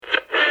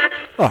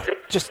Oh,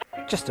 just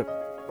a.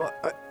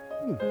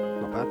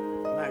 Not bad.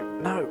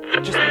 No,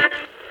 just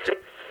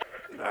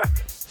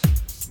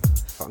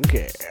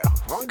funky.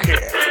 Like,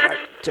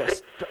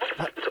 just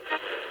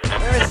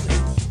where is it?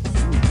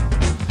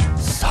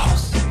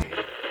 Saucy.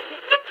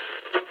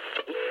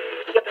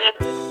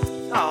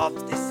 Oh,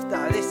 this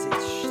is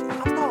shit.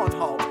 I'm not on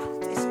hold.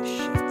 This is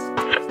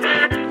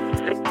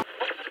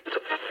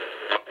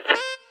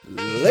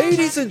shit.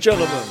 Ladies and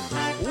gentlemen,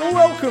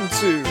 welcome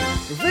to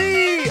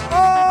the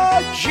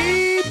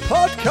RG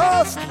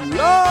Podcast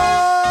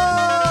Live.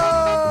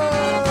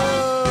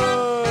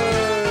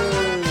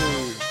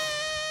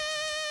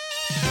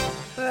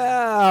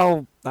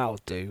 That'll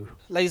do.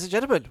 Ladies and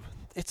gentlemen,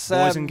 it's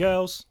boys and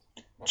girls,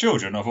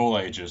 children of all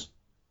ages.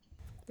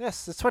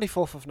 Yes, the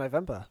 24th of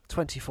November,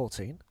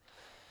 2014.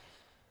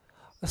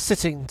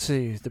 Sitting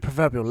to the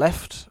proverbial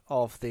left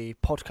of the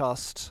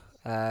podcast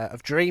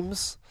of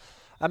dreams,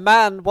 a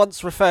man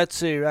once referred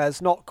to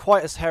as not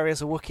quite as hairy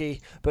as a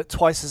Wookiee, but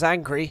twice as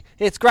angry.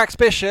 It's Grax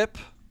Bishop.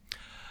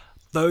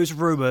 Those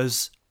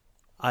rumours,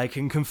 I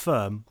can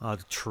confirm, are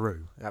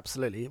true.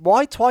 Absolutely.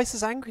 Why twice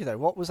as angry, though?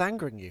 What was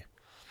angering you?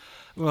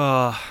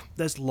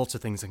 There's lots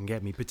of things that can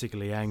get me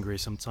particularly angry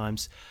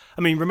sometimes.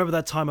 I mean, remember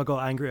that time I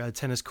got angry at a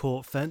tennis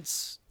court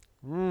fence?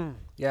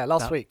 Yeah,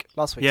 last week's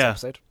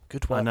episode.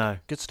 Good work. I know.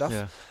 Good stuff.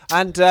 Yeah.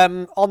 And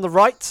on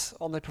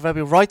the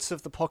proverbial right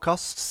of the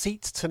podcast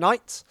seat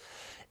tonight,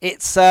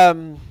 it's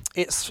one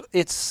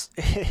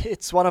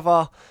of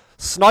our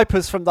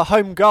snipers from the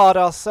Home Guard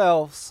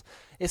ourselves.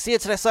 It's the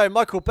internet's own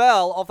Michael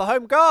Bell of the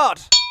Home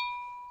Guard.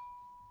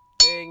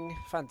 Ding.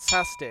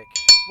 Fantastic.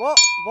 What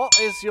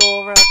is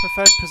your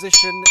preferred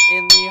position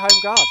in the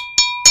Home Guard?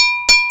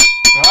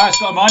 Right, it's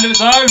got a mind of its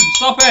own.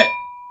 Stop it.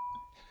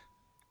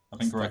 I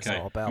think we're That's okay.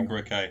 not a bell. I think we're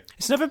okay.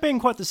 It's never been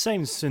quite the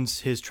same since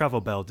his travel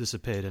bell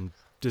disappeared and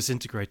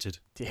disintegrated.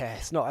 Yeah,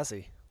 it's not, has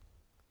he?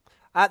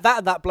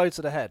 That blow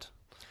to the head.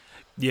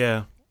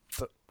 Yeah.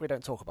 But we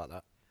don't talk about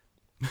that.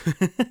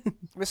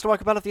 Mr.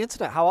 Michael Bell of the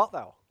Internet, how art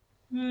thou?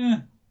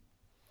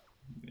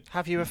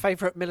 Have you a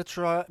favourite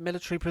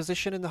military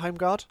position in the Home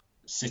Guard?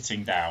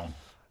 Sitting down.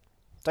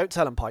 Don't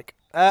tell him, Pike.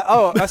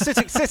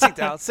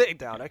 Sitting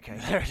down. Okay,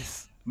 there it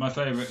is. My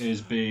favourite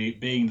is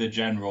being the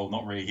general,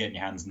 not really getting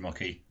your hands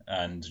mucky,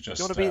 and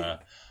just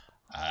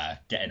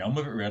getting on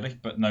with it, really,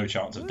 but no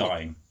chance of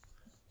dying.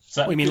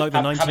 So, you mean like the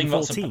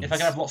 1914s? If I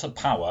can have lots of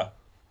power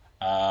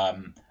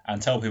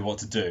and tell people what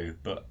to do,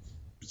 but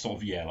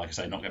sort of, like I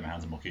say, not get my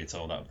hands mucky at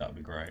all, that would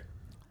be great.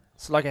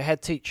 It's like a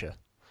head teacher.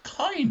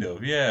 Kind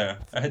of, yeah.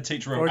 A head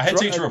teacher Or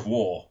of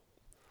war.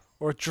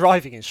 Or a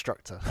driving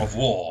instructor. Of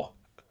war.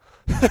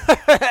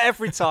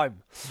 Every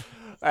time.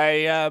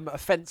 A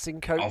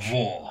fencing coach. Of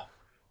war.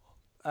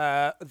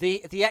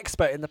 The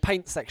expert in the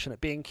paint section at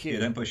B&Q. Yeah,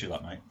 don't push it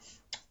that, mate.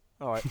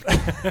 All right.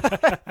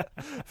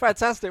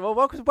 Fantastic. Well,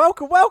 welcome to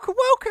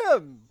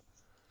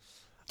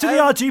the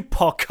RG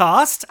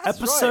Podcast, That's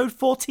episode right.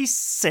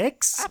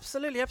 46.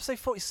 Absolutely, episode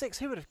 46.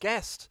 Who would have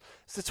guessed?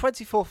 It's the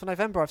 24th of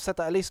November. I've said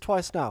that at least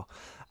twice now.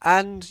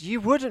 And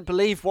you wouldn't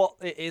believe what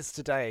it is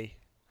today.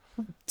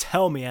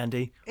 Tell me,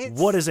 Andy,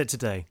 what is it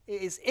today?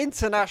 It is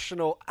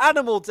International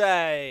Animal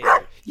Day.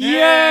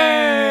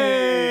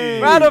 Yay!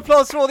 Round of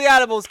applause for all the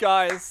animals,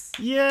 guys.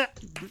 Yeah.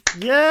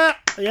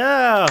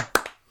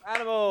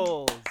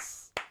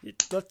 Animals.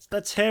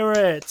 Let's hear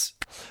it.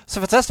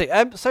 So fantastic.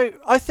 So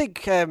I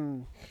think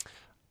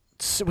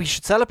we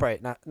should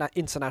celebrate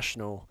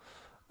International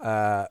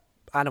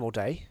Animal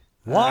Day.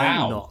 Why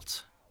Wow.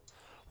 not?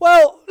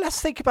 Well,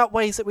 let's think about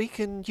ways that we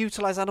can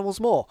utilise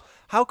animals more.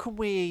 How can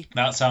we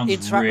That sounds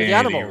interact really with the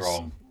animals?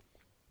 wrong.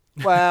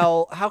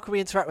 Well, how can we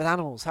interact with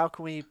animals? How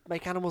can we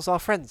make animals our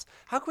friends?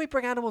 How can we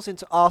bring animals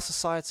into our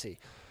society?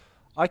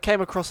 I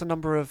came across a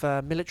number of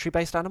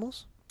military-based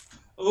animals.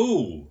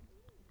 Ooh.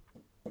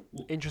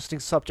 Interesting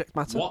subject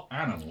matter. What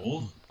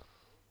animal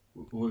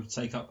would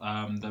take up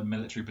the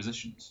military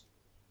positions?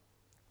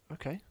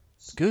 Okay,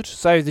 good.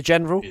 So the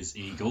general, Is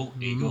eagle.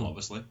 Eagle,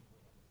 obviously.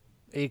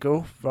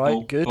 eagle,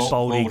 right? Good.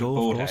 Bald eagle, of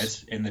Bald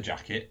course. head in the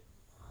jacket.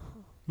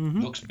 Mm-hmm.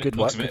 Looks a bit, Good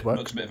looks work, a bit, good work.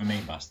 Looks a bit of a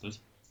mean bastard.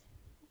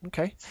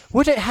 Okay.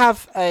 Would it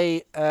have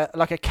a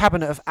like a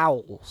cabinet of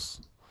owls?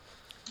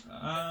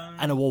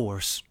 And a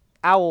walrus.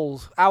 Owl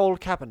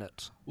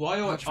cabinet. Well, How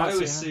do you I fancy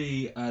always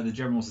see the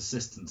general's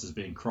assistants as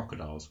being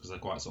crocodiles because they're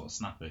quite sort of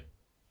snappy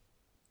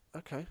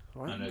Okay,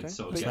 right. and Okay. they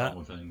sort of But get on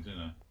with things, you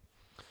know.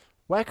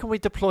 where can we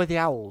deploy the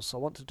owls? I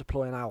want to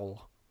deploy an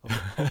owl.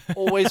 I've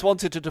always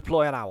wanted to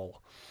deploy an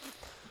owl.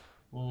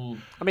 Well,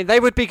 I mean, they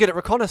would be good at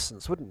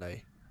reconnaissance, wouldn't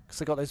they? Because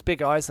they've got those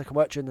big eyes. They can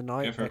watch you in the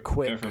night. They're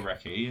quick. Go for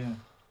recce, yeah.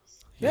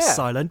 Yeah.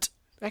 Silent.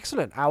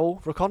 Excellent.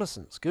 Owl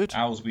reconnaissance. Good.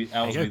 Owls be you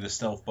go. the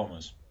stealth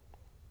bombers.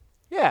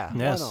 Yeah.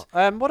 Yes.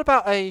 Why not? What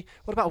about a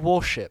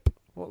warship?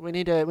 We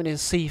need a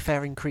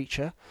seafaring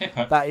creature.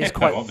 Hippo. That is hippo,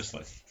 quite-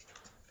 obviously.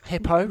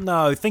 Hippo.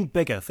 No, think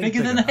bigger. Think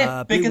Bigger than a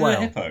hippo. Blue Bigger than a whale.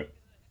 hippo.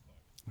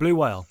 Blue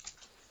whale.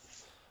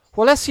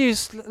 Well, let's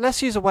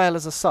use a whale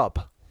as a sub,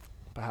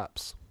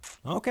 perhaps.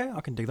 Okay, I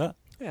can do that.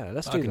 Yeah,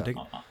 let's I do can that. dig.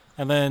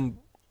 And then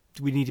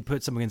we need to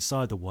put something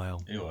inside the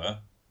whale. You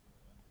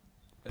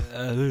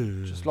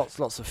Just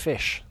lots of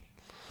fish.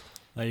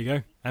 There you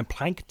go. And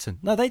plankton.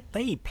 No, they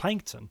eat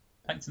plankton.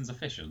 Plankton's a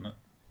fish, isn't it?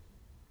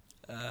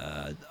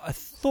 I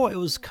thought it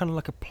was kind of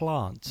like a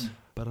plant,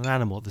 but an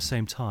animal at the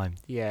same time.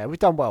 Yeah, we've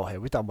done well here.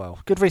 We've done well.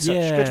 Good research.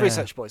 Yeah. Good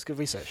research, boys. Good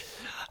research.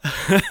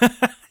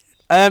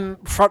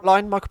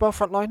 Frontline, Michael Bell.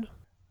 Frontline.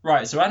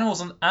 Right. So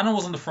animals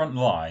on the front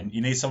line.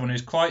 You need someone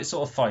who's quite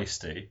sort of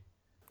feisty,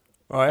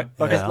 Right.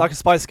 Like Yeah. a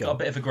Spice got a Girl.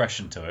 bit of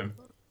aggression to him,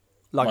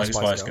 Like a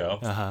Spice Girl.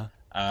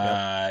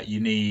 Uh-huh. You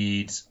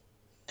need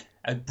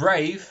a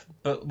brave,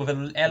 but with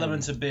an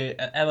element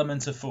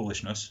of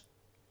foolishness,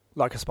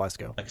 Like a Spice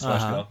Girl. like a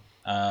Spice Uh-huh.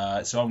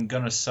 Girl. So I'm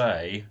gonna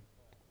say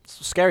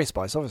Scary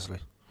Spice, obviously.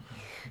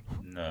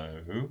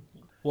 no.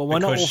 Well, why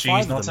not Because all she's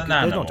five not of them? an 'Cause they're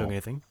animal. not doing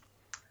anything.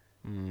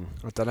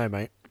 I don't know,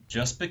 mate.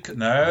 Just because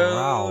no,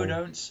 Wow.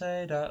 don't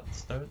say that.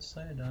 Don't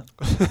say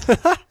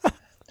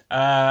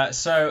that.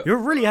 So You're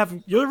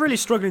really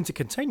struggling to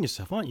contain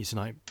yourself, aren't you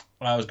tonight?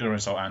 I was going to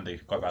insult Andy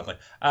quite badly.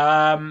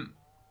 I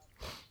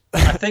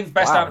think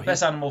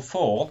best animal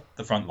for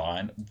the front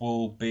line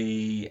will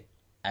be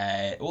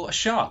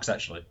sharks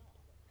actually.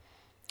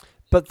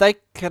 But they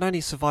can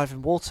only survive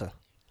in water.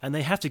 And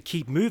they have to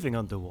keep moving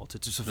underwater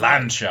to survive.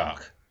 Land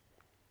shark.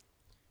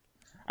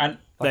 And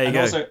There you and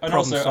go. also,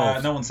 Problem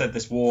solved. no one said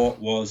this war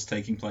was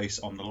taking place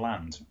on the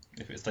land.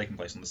 If it was taking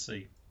place on the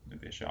sea, it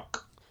would be a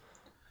shark.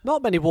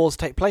 Not many wars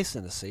take place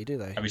in the sea, do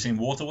they? Have you seen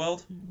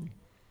Waterworld?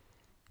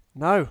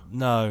 No.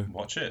 No,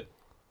 Watch it.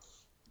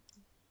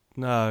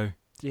 no.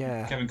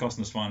 Yeah. Kevin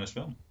Costner's finest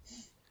film.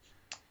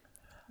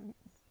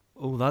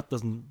 Oh, that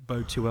doesn't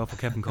bode too well for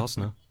Kevin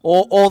Costner.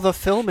 Or the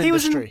film He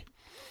was in- industry.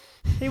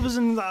 He was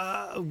in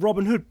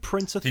Robin Hood,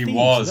 Prince of He Thieves.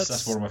 was.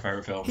 That's one of my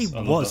favourite films. He I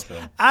love was. that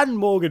film. And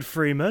Morgan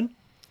Freeman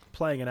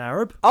playing an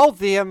Arab. Oh,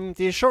 the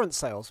insurance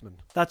salesman.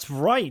 That's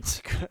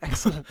right.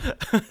 Excellent.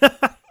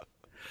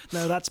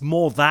 No, that's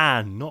more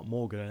than, not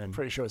Morgan.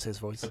 Pretty sure it's his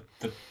voice.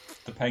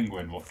 The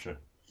Penguin Watcher.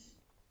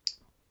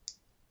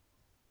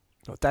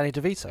 Not Danny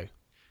DeVito.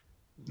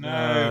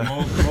 No,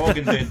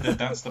 Morgan did the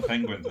That's the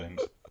Penguin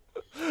things.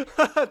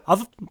 I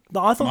thought,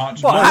 March, well,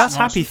 March, that's March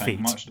Happy the Feet.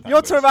 March the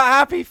You're Penguins. talking about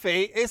Happy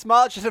Feet. It's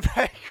March of the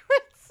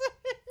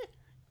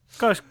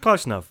Penguins.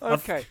 Close enough.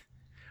 Okay.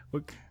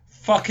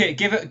 Fuck it,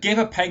 give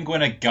a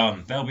penguin a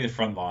gun. They'll be the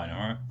front line,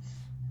 alright?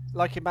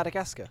 Like in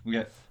Madagascar. We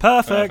get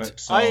Perfect.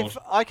 sold.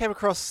 I came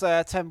across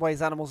 10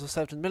 ways animals have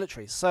served in the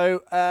military.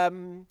 So,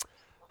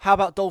 how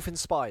about dolphin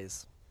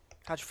spies?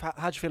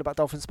 How'd you feel about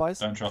dolphin spies?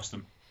 Don't trust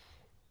them.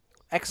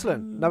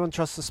 Excellent. No one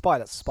trusts the spy.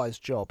 That's the spy's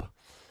job.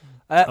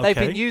 They've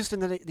been Okay. used in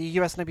the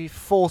US Navy for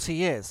 40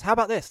 years. How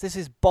about this? This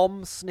is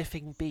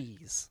bomb-sniffing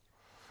bees.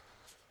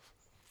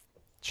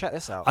 Check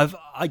this out.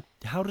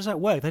 How does that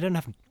work? They don't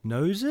have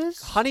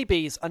noses?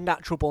 Honeybees are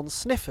natural-born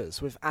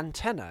sniffers with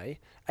antennae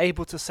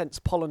able to sense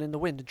pollen in the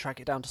wind and track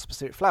it down to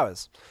specific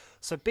flowers.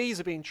 So bees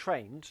are being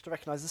trained to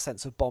recognise the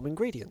sense of bomb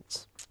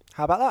ingredients.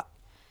 How about that?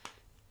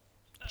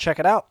 Check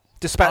it out.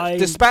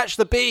 Dispatch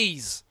the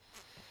bees!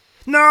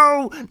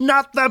 No,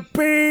 not the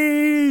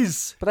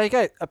bees! But there you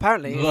go.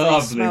 Apparently, if they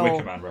Lovely smell,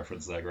 Wicker Man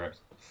reference there, Greg.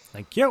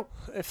 Thank you.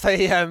 if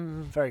they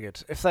very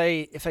good. If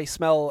they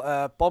smell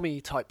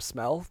bomby type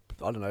smell,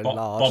 I don't know,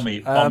 lard.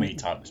 Bomby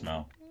type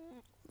smell.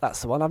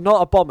 That's the one. I'm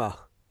not a bomber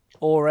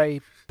or a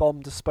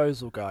bomb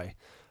disposal guy.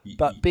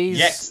 But bees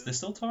Yes, there's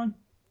still time.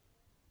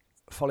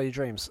 follow your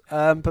dreams.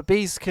 But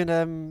bees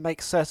can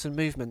make certain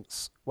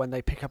movements when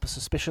they pick up a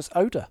suspicious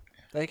odour.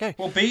 There you go.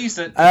 Well, bees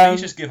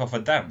just give off a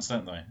dance,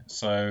 don't they?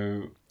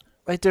 So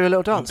They do a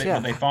little dance, would yeah.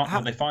 they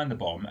find the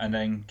bomb and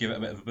then give it a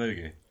bit of a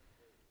boogie?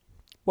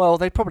 Well,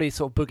 they probably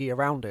sort of boogie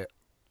around it.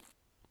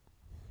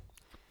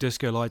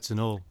 Disco lights and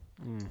all.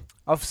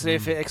 Obviously,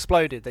 if it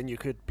exploded, then you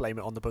could blame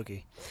it on the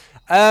boogie.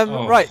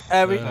 Oh, right.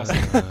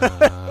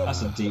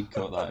 That's a deep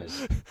cut. That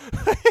is.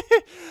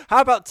 How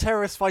about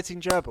terrorists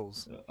fighting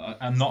gerbils?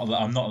 I'm not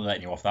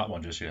letting you off that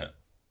one just yet.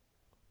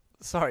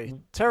 Sorry,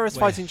 terrorists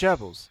fighting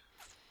gerbils.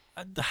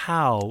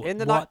 How? In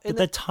the what? ni- in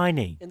They're the-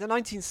 tiny. In the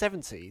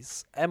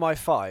 1970s,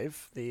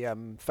 MI5,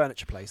 the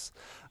furniture place,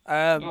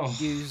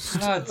 used.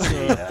 Bloody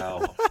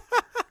hell.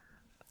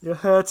 You're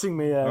hurting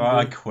me, Andy. Right,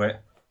 I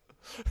quit.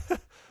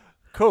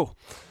 Cool.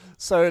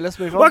 So let's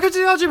move on. Welcome to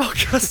the RG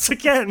Podcast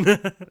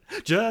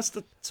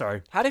again.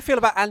 Sorry. How do you feel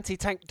about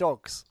anti-tank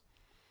dogs?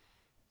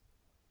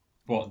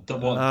 What?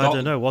 I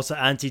don't know. What's an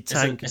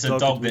anti-tank It's a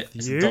dog that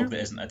with you?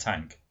 isn't a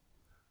tank.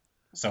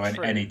 So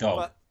True, any dog.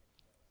 but-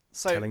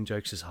 So Telling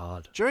jokes is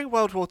hard. during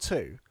World War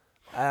II,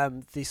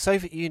 the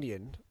Soviet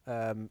Union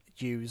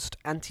used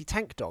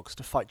anti-tank dogs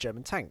to fight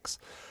German tanks.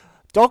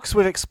 Dogs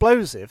with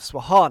explosives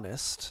were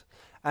harnessed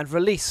and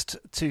released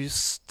to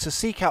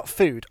seek out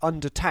food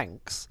under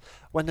tanks.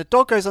 When the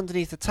dog goes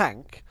underneath the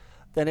tank,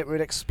 then it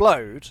would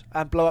explode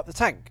and blow up the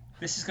tank.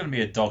 This is going to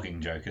be a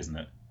dogging joke, isn't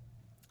it?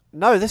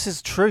 No, this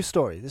is true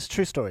story. This is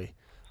true story.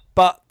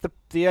 But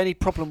the only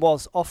problem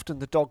was often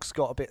the dogs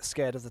got a bit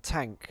scared of the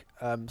tank,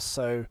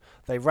 so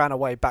they ran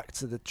away back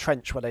to the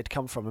trench where they'd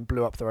come from and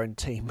blew up their own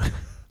team.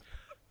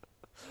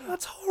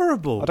 That's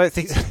horrible. I don't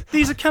think.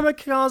 These are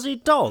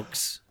kamikaze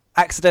dogs.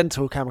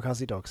 Accidental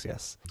kamikaze dogs,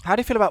 yes. How do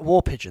you feel about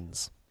war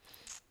pigeons?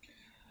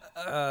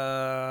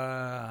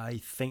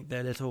 I think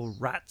they're little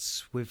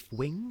rats with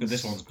wings. But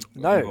this one's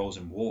involves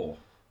in war.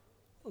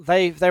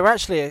 They were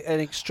actually an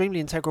extremely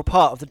integral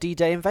part of the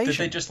D-Day invasion. Did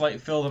they just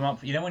fill them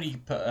up? You know when you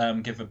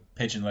give a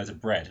pigeon loads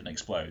of bread and it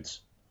explodes?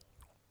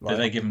 Right. Did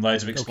they give them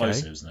loads of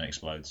explosives and it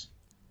explodes?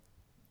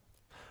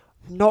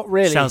 Not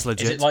really. Sounds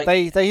legit. Is it like,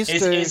 they used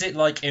to... Is it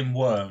like in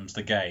Worms,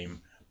 the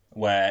game,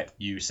 where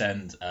you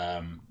send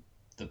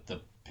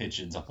the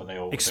pigeons up and they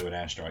all do an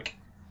airstrike?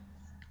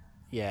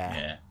 Yeah.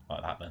 Yeah,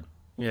 like that then.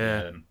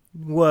 Yeah.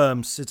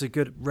 Worms, it's a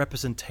good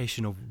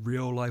representation of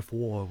real-life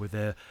war with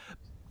their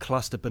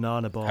cluster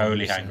banana bombs.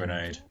 Holy hand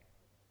grenade.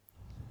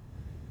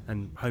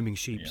 And homing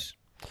sheeps.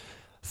 Yeah.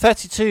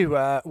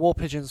 32 war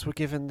pigeons were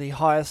given the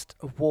highest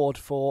award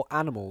for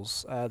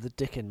animals, the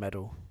Dickin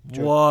Medal.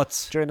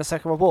 During the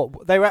Second World War.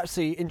 They were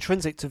actually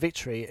intrinsic to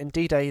victory. In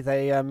D-Day,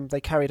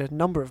 they carried a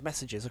number of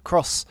messages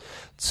across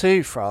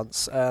to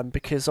France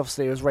because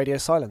obviously it was radio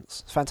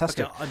silence. It's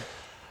fantastic. Okay,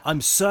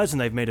 I'm certain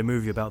they've made a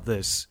movie about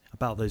this,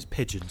 about those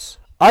pigeons.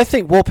 I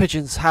think war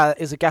pigeons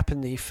is a gap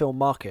in the film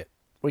market.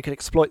 We could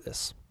exploit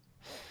this.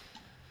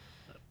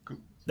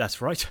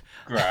 That's right.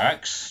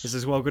 Grax. This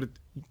is well good.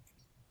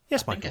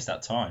 Yes, Mike. I think it's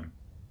that time.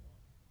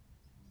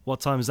 What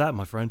time is that,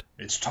 my friend?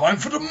 It's time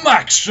for the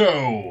Max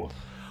Show!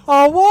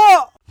 Oh,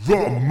 what?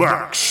 The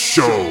Max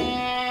Show!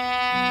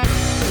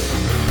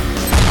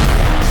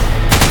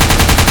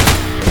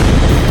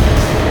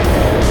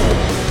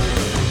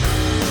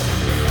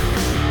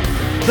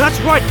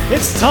 That's right,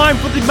 it's time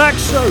for the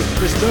Max Show.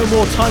 There's no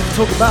more time to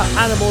talk about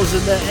animals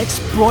and their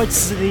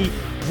exploits in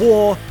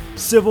the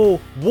civil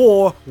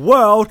war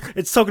world.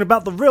 It's talking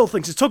about the real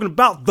things. It's talking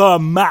about the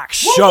Max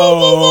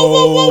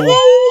Show.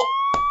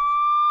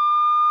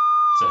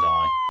 Said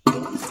I.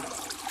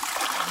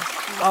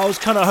 I was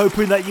kind of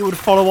hoping that you would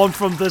follow on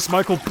from this,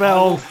 Michael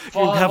Bell.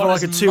 You'd have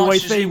like a two-way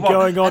theme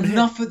going on here.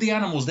 Enough with the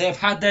animals. They have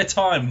had their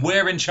time.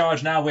 We're in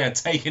charge now. We are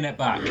taking it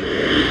back.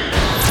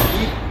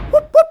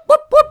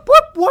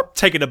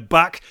 Taking it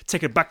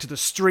back to the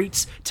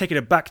streets, taking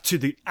it back to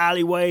the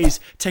alleyways,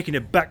 taking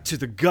it back to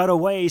the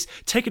gutterways,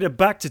 taking it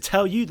back to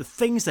tell you the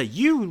things that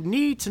you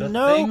need to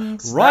know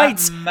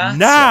right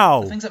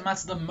now. The things that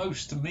matter the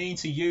most to me,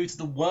 to you, to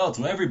the world,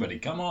 to everybody.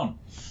 Come on.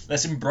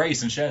 Let's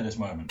embrace and share this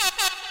moment.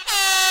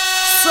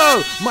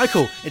 So,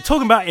 Michael, in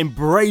talking about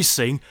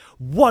embracing,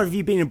 what have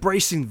you been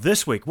embracing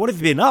this week? What have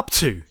you been up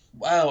to?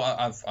 Well,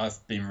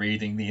 I've been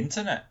reading the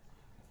internet.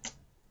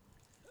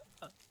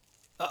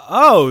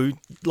 Oh,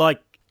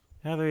 like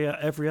every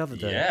other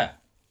day. Yeah,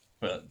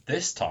 but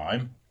this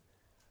time,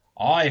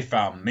 I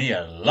found me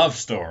a love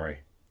story.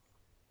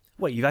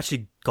 Wait, you've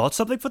actually got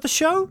something for the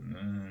show?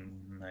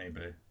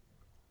 Maybe.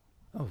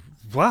 Oh,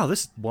 wow,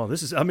 this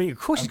is, I mean, of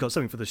course you've got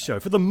something for the show,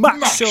 for the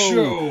Max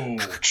Show!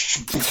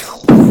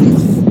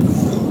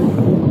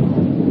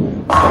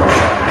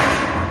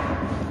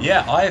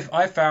 Yeah,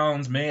 I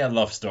found me a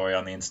love story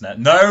on the internet.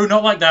 No,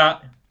 not like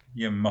that,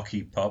 you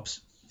mucky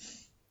pups.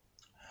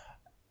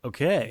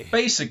 Okay.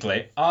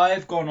 Basically,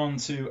 I've gone on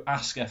to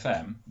Ask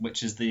FM,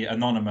 which is the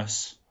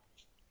anonymous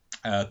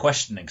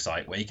questioning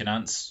site where you can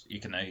ask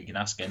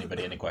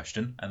anybody any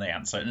question and they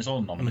answer it, and it's all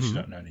anonymous. You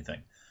don't know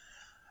anything.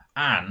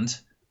 And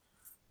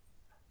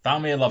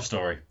found me a love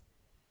story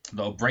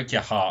that'll break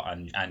your heart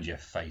and your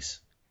face.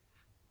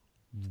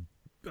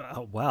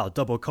 Oh, wow,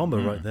 double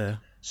combo right there.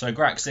 So,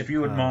 Grax, if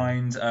you would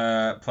mind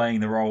playing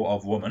the role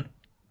of woman.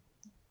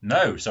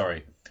 No,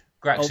 sorry.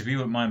 Grax, if you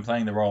wouldn't mind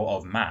playing the role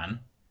of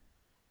man.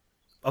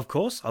 Of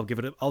course, I'll give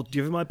it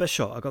my best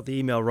shot. I got the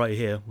email right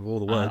here with all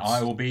the words.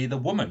 I will be the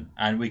woman,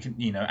 and we can,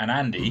 and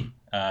Andy,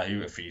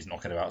 who if he's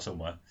knocking about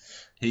somewhere,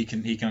 he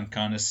can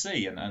kind of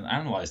see and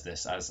analyze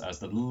this as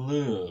the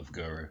love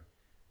guru.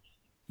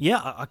 Yeah,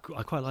 I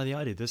quite like the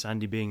idea of this.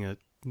 Andy being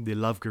the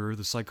love guru,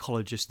 the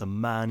psychologist, the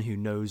man who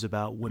knows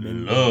about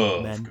women,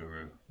 love men.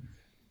 Guru.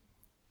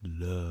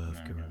 Love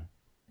guru.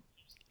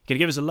 Can you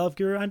give us a love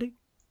guru, Andy?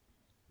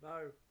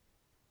 No.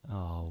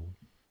 Oh.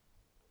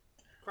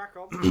 Crack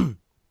on.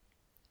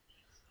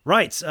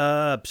 Right,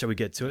 shall we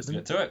get to it then?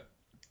 Let's get to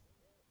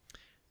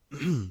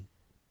it.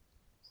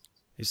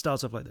 It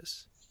starts off like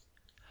this.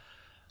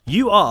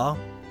 You are,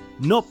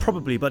 not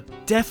probably, but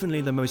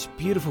definitely the most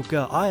beautiful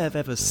girl I have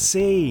ever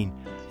seen.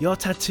 Your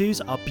tattoos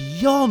are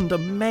beyond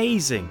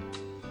amazing.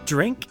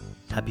 Drink,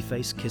 happy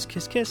face, kiss,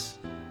 kiss, kiss.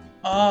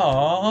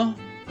 Aww.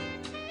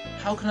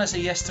 How can I say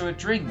yes to a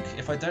drink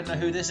if I don't know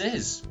who this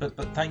is? But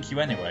thank you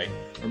anyway.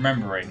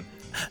 Remembering,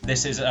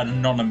 this is an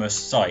anonymous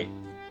site.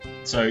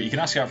 So you can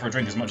ask her out for a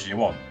drink as much as you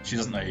want. She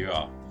doesn't know who you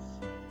are.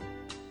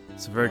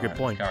 It's a very good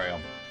point. Carry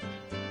on.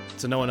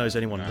 So no one knows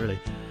anyone, really.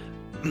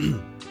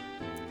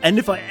 And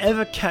if I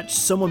ever catch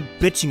someone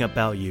bitching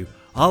about you,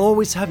 I'll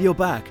always have your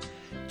back.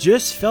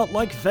 Just felt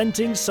like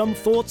venting some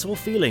thoughts or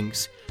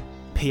feelings.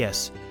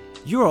 P.S.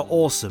 You are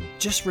awesome.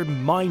 Just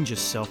remind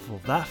yourself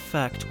of that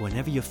fact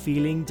whenever you're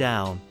feeling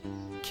down.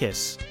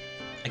 Kiss.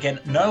 Again,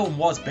 no one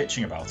was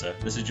bitching about her.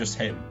 This is just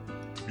him.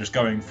 Just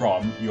going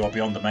from you are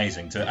beyond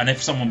amazing to, and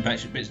if someone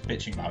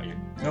bitching about you,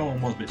 no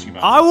one was bitching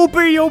about I you. will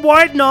be your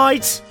white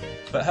knight.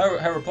 But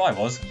her reply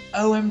was,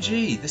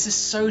 OMG, this is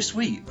so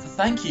sweet.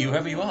 Thank you,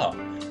 whoever you are.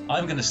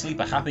 I'm going to sleep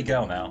a happy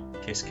girl now.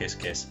 Kiss, kiss,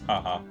 kiss.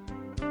 Haha.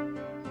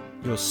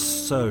 You're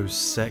so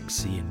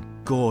sexy and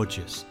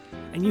gorgeous,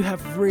 and you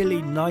have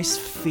really nice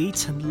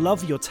feet and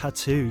love your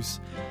tattoos.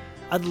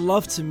 I'd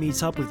love to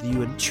meet up with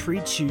you and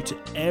treat you to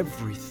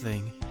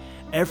everything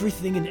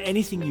and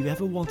anything you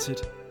ever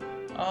wanted.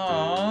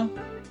 Aww.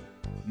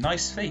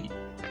 Nice feet.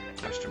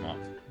 Question mark.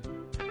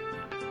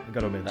 I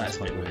gotta admit, That's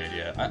a bit weird,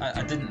 yeah.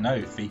 I didn't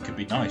know feet could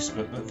be nice,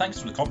 but thanks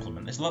for the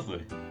compliment. It's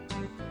lovely.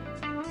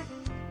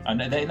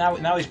 And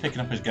now he's picking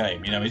up his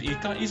game. You know,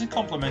 he's a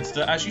complimented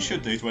her, as you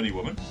should do to any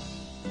woman.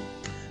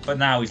 But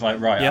now he's like,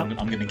 right, Yep.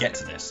 I'm going to get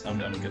to this. I'm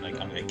going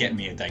to get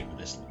me a date with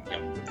this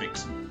young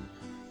vixen.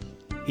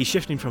 He's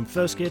shifting from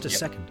first gear to Yep.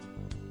 second.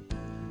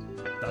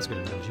 That's a good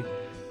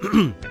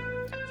analogy.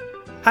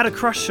 Had a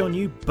crush on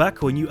you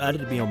back when you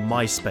added me on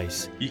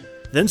MySpace.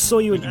 Then saw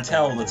you You in... can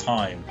tell the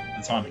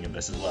timing of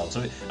this as well.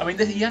 So I mean,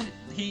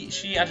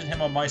 she added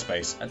him on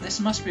MySpace. And this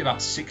must be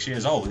about 6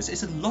 years old.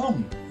 It's a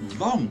long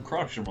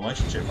crush and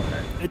relationship on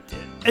there.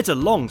 It's a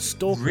long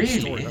stalking Really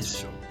story, is.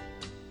 that's for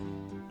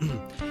sure.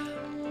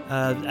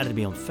 Added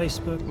me on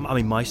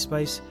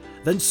MySpace.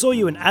 Then saw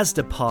you in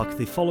Asda Park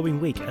the following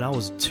week, and I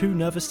was too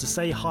nervous to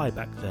say hi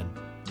back then.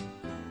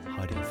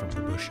 Hiding from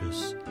the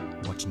bushes,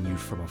 watching you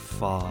from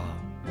afar,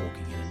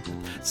 walking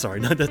in. Sorry,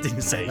 no, that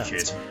didn't say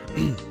Naked.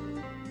 that.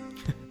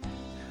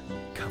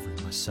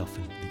 Covering myself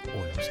in the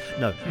oils.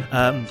 No,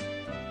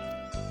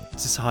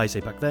 this is how I say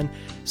back then.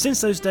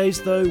 Since those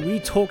days, though, we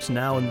talked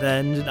now and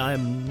then, and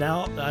I'm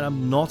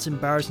not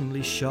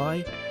embarrassingly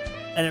shy,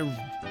 and it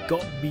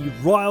got me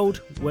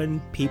riled when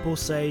people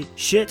say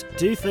shit,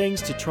 do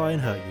things to try and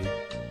hurt you.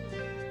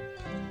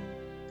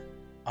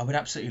 I would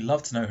absolutely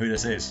love to know who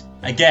this is.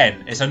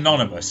 Again, it's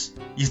anonymous.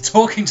 You're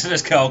talking to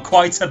this girl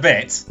quite a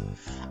bit.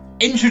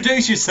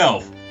 Introduce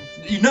yourself.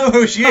 You know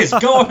who she is.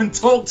 Go on and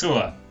talk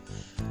to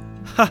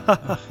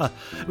her.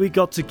 We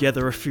got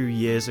together a few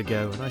years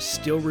ago, and I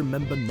still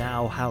remember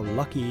now how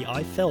lucky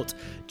I felt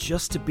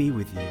just to be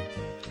with you.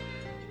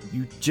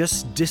 You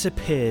just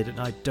disappeared, and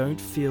I don't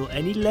feel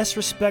any less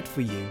respect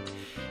for you.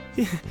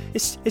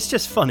 It's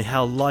just funny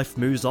how life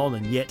moves on,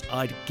 and yet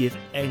I'd give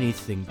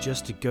anything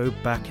just to go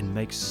back and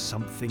make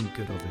something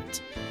good of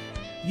it.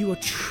 You are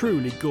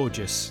truly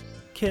gorgeous.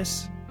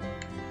 Kiss.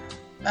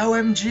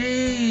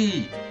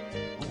 OMG!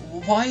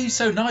 Why are you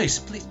so nice?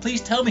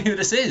 Please tell me who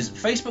this is.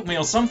 Facebook me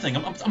or something.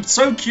 I'm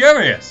so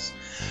curious.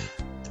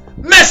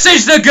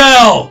 Message the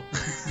girl!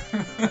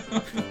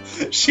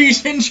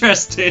 She's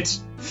interested.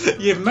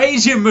 You've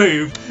made your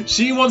move.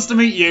 She wants to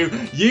meet you.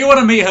 You want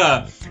to meet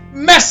her.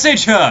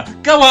 Message her.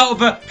 Go out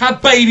with her.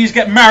 Have babies.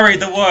 Get married.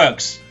 The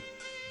works.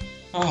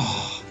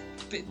 Oh,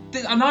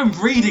 and I'm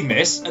reading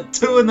this at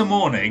 2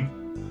 a.m.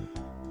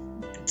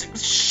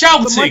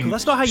 Shouting. But Michael,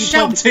 that's not how you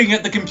shouting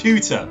at the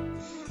computer.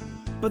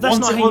 But that's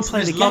not how you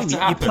play the love game. to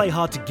You happen. play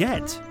hard to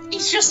get.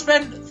 He's just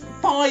spent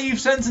 5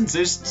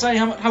 sentences saying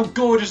how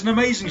gorgeous and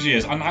amazing she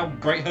is and how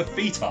great her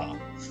feet are.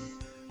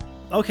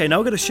 Okay, now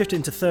we're going to shift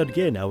into third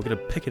gear now. We're going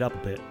to pick it up a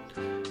bit.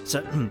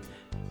 So,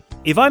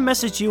 if I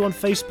message you on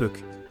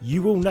Facebook,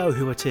 you will know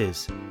who it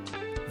is.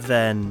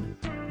 Then,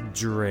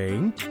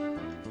 drink.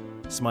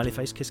 Smiley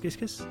face, kiss, kiss,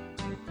 kiss.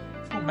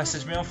 Well,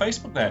 message me on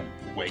Facebook then.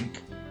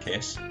 Wink,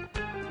 kiss.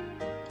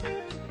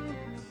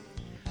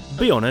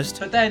 Be honest.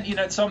 But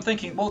then, so I'm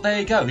thinking, well, there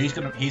you go. He's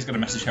gonna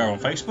message her on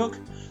Facebook.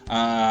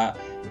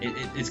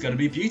 It's going to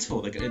be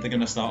beautiful. They're going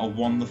to start a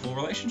wonderful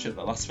relationship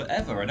that lasts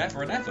forever and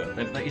ever and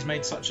ever. He's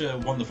made such a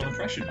wonderful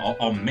impression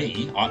on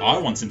me. I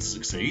want him to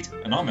succeed,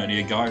 and I'm only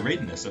a guy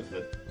reading this at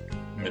the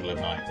middle of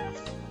the night.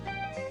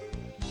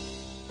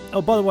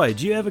 Oh, by the way,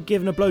 do you ever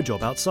give him a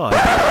blowjob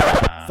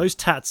outside? Those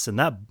tats and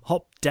that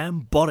hot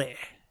damn body.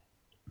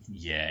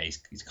 Yeah,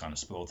 he's kind of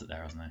spoiled it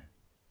there, hasn't he?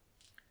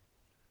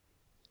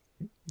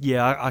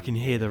 Yeah, I can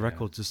hear the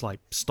record just like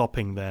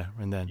stopping there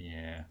and then.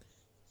 Yeah.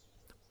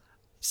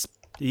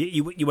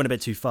 You went a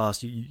bit too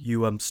fast.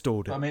 You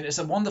stalled it. I mean, it's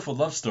a wonderful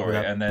love story,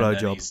 Without and then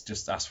blowjob. he's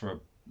just asked for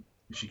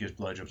she gives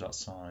blowjobs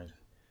outside.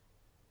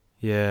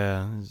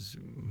 Yeah.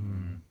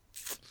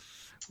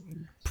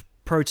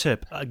 Pro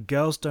tip: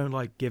 girls don't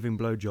like giving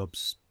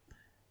blowjobs.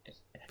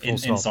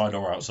 Inside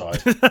or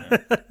outside. Yeah.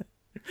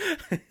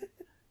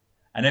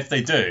 And if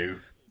they do,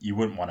 you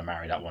wouldn't want to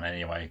marry that one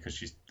anyway, because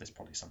there's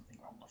probably something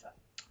wrong with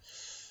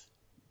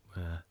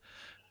her.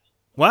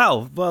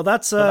 Wow. Well,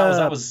 that's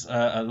that was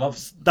a love.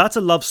 That's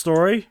a love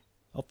story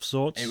of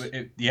sorts.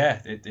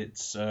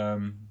 It's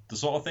the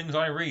sort of things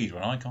I read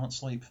when I can't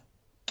sleep.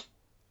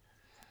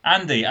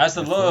 Andy, as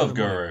the love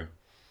guru,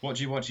 what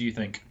do you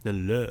think? The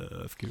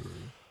love guru.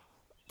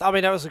 I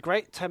mean, that was a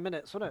great 10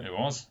 minutes, wasn't it? It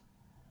was.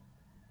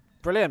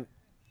 Brilliant.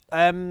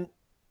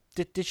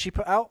 Did she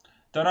put out?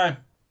 Don't know.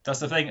 That's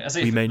the thing.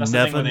 We may That's the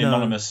never thing with the know.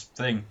 anonymous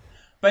thing.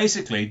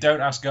 Basically,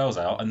 don't ask girls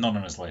out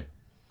anonymously,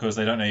 because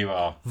they don't know who you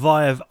are.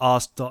 via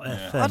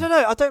ask.fm. I don't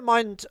know. I don't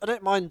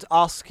mind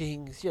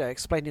asking,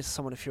 explaining to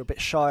someone if you're a bit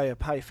shy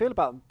of how you feel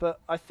about them. But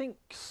I think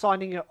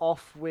signing it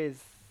off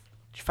with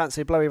 "Do you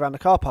fancy a blowy around the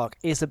car park"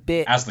 is a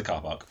bit As the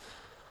car park.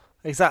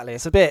 exactly.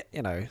 It's a bit,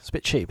 it's a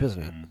bit cheap,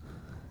 isn't it?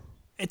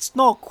 It's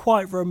not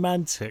quite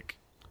romantic.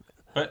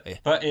 But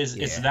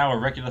it's now a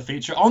regular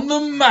feature on the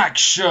Mac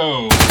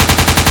Show.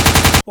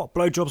 What,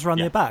 blowjobs around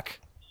their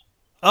back?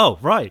 Oh,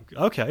 right.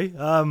 Okay.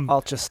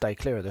 I'll just stay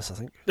clear of this, I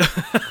think.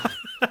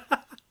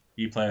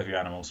 You play with your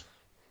animals.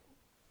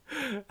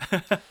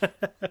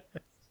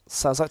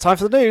 Sounds like time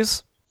for the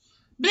news.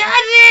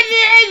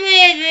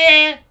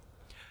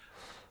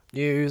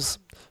 News.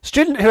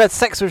 Student who had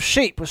sex with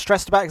sheep was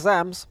stressed about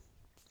exams.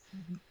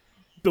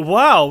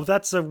 Wow,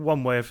 that's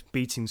one way of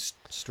beating Don't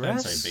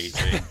stress. say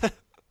beating.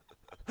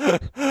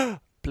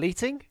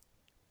 Bleating?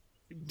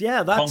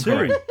 Yeah, that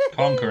Conquering. too.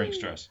 Conquering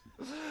stress.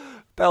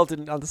 Belle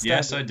didn't understand.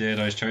 Yes, it. I did.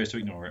 I just chose to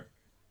ignore it.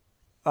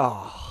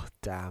 Oh,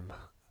 damn.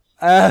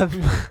 Better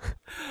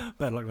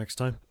luck next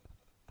time.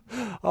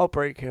 I'll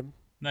break him.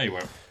 No, you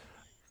won't.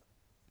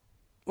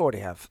 Already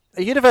have.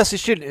 A university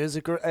student who is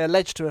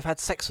alleged to have had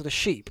sex with a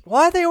sheep.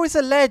 Why are they always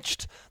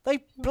alleged? They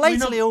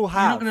blatantly all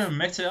have. You're not going to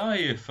admit it, are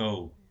you,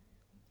 fool?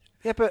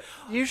 Yeah, but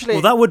usually...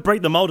 Well, that would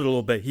break the mold a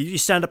little bit. You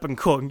stand up in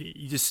court and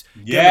you just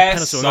get a Yes,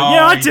 pencil and go,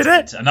 yeah, I did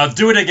it! And I'll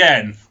do it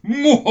again.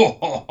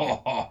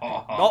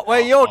 Not where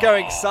you're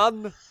going,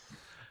 son.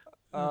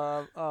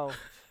 So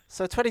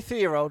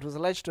 23-year-old was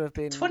alleged to have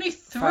been...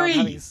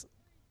 23?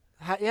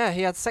 Yeah,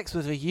 he had sex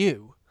with a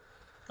ewe.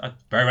 I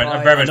very much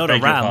not beg a your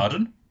ram.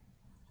 pardon.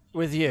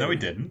 With you. No, he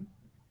didn't.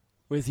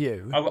 With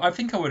you. I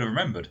think I would have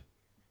remembered.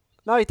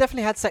 No, he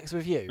definitely had sex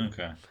with you.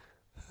 Okay.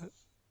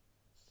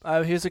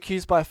 He was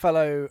accused by a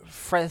fellow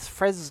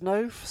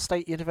Fresno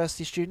State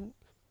University student.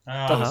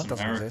 Oh, it's Doesn't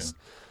American. exist.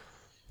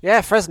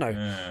 Yeah, Fresno.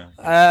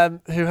 Yeah.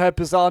 Who heard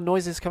bizarre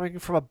noises coming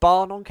from a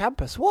barn on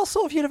campus. What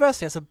sort of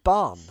university has a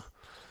barn?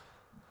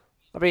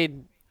 I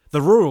mean...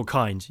 The rural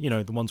kind,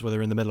 the ones where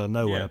they're in the middle of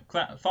nowhere.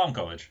 Farm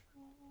college.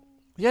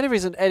 The only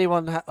reason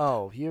anyone...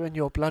 you and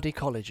your bloody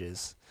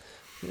colleges.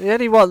 The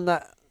only one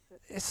that...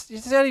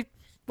 the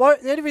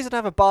only reason to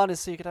have a barn is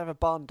so you can have a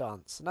barn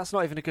dance. And that's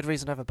not even a good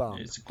reason to have a barn.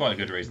 It's quite a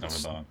good reason to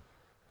have a barn.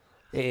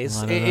 It is.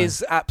 I It don't know.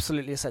 is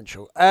absolutely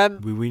essential.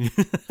 We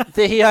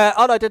The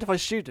unidentified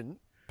student,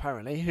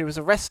 apparently, who was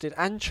arrested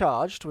and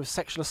charged with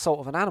sexual assault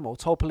of an animal,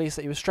 told police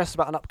that he was stressed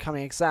about an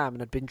upcoming exam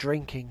and had been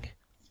drinking.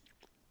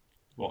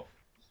 What?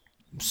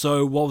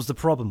 So what was the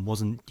problem?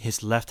 Wasn't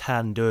his left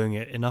hand doing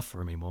it enough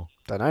for him anymore?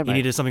 Don't know, He mate.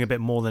 needed something a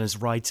bit more than his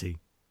righty.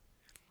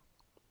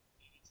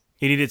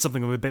 He needed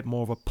something with a bit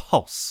more of a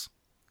pulse.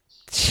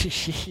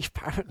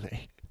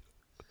 Apparently.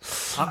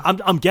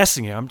 I'm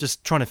guessing here. I'm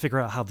just trying to figure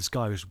out how this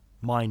guy's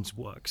mind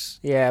works.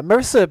 Yeah,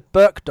 Marissa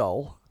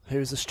Birkdoll,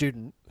 who's a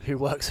student who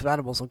works with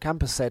animals on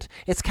campus, said,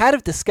 "It's kind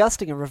of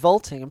disgusting and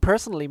revolting and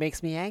personally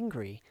makes me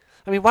angry."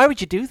 I mean, why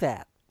would you do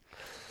that?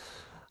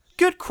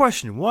 Good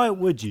question. Why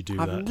would you do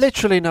I've that?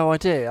 literally no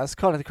idea. That's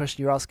kind of the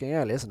question you were asking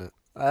earlier, isn't it?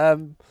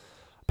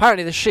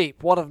 Apparently the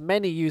sheep, one of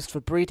many used for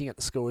breeding at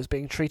the school, is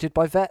being treated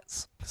by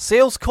vets.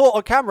 Seals caught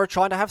on camera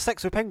trying to have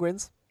sex with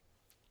penguins.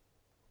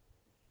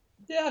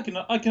 Yeah, I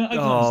can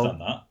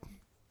understand that.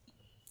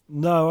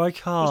 No, I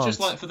can't. It's just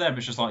like for them,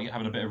 it's just like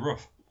having a bit of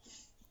rough.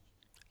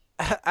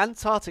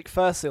 Antarctic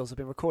fur seals have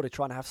been recorded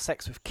trying to have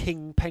sex with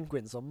king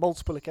penguins on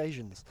multiple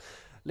occasions,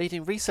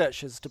 leading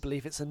researchers to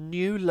believe it's a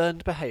new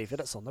learned behaviour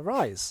that's on the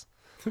rise.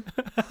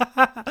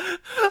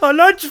 I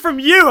learned it from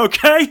you,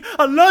 okay?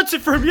 I learned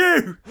it from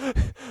you!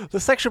 The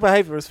sexual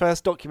behaviour was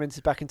first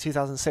documented back in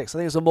 2006. I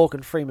think it was a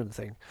Morgan Freeman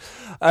thing.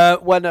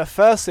 When a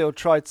fur seal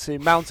tried to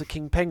mount a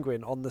king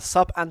penguin on the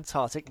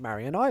sub-Antarctic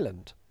Marion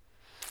Island.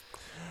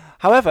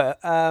 However,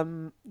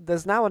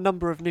 there's now a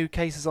number of new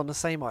cases on the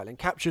same island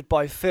captured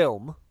by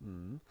film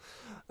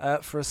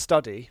for a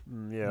study,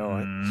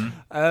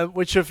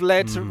 which have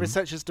led to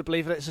researchers to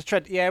believe that it's a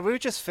trend. Yeah, we were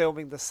just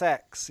filming the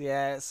sex.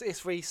 Yeah,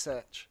 it's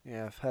research.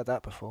 Yeah, I've heard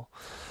that before.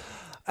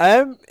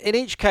 In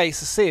each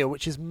case, a seal,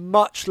 which is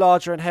much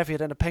larger and heavier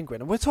than a penguin,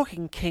 and we're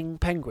talking king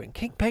penguin.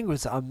 King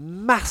penguins are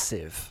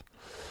massive.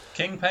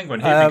 King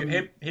Penguin,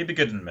 he'd be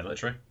good in the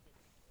military.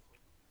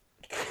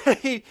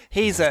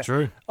 He's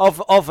True.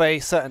 of a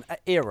certain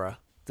era.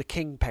 The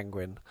king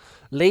penguin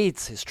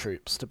leads his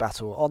troops to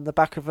battle on the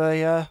back of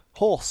a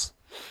horse.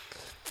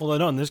 Although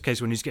not in this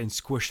case when he's getting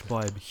squished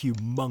by a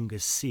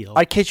humongous seal.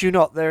 I kid you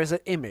not, there is an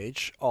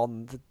image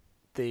on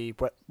the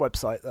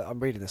website that I'm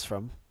reading this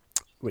from,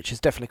 which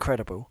is definitely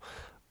credible,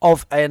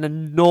 of an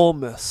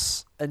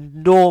enormous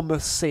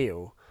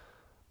seal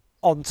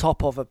on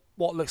top of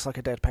what looks like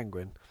a dead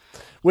penguin,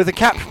 with the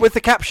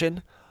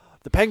caption,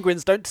 "The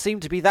penguins don't seem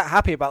to be that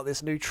happy about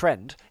this new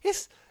trend."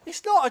 It's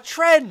not a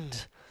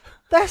trend.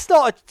 That's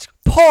not a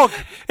pog.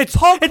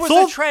 Pog was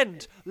a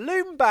trend.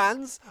 Loom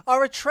bands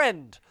are a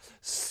trend.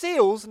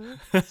 Seals banging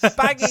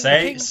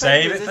king penguins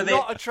is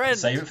not a trend.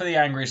 Save it for the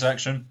angry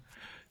section.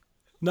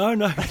 No,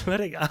 let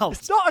it out.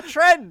 It's not a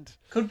trend.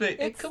 Could be.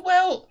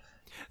 Well,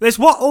 That's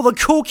what all the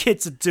cool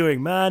kids are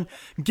doing, man.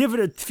 Give it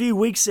a few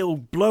weeks, it'll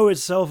blow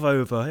itself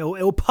over.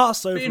 It'll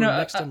pass over But, in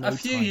next to no a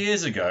few time.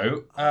 years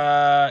ago,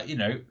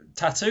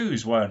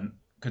 tattoos weren't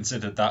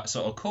considered that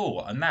sort of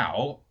cool, and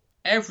now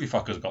every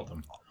fucker's got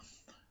them.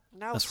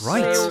 Now That's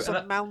right. sales So,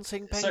 are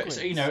mounting penguins.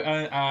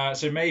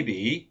 So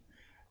maybe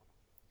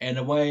in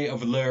a way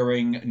of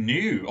luring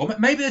new, or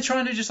maybe they're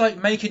trying to just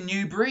like make a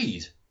new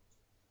breed.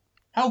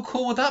 How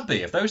cool would that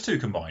be if those two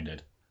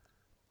combined?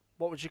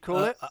 What would you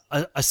call it?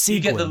 A You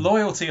sequel. get the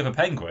loyalty of a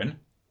penguin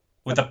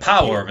with the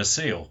power of a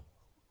seal.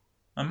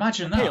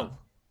 Imagine that. Peel.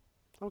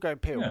 I'm going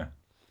peel.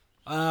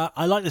 Yeah.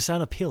 I like the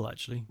sound of peel,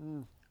 actually.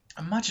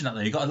 Imagine that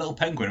though. You got a little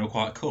penguin who are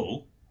quite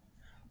cool,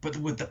 but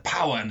with the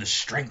power and the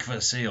strength of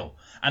a seal,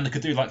 and they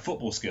could do like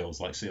football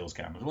skills like seals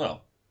can as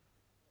well.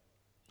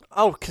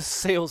 Oh, because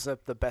seals are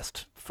the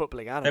best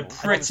footballing animal. They're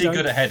pretty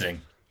good at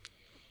heading.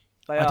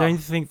 They I are. don't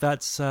think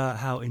that's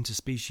how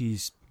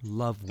interspecies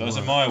love Does works.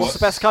 in my What's world. the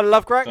best kind of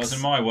love, Grex? Does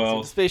in my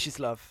world. Species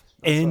love.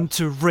 That's what-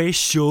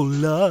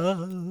 Interracial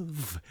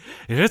love.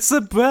 It's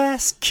the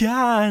best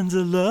kind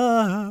of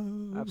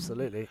love.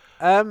 Absolutely.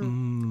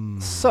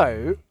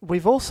 So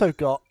we've also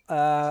got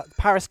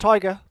Paris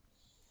Tiger.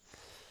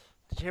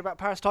 Did you hear about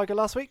Paris Tiger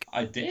last week?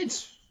 I did.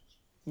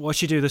 What'd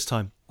she do this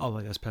time? Oh,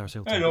 wait, that's Paris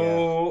Hilton.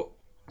 Hello.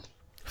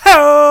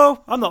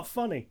 Hello! I'm not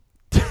funny.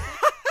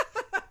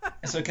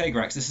 It's okay,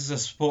 Grex. This is a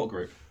support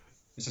group.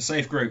 It's a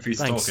safe group for you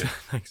to Thanks. talk in.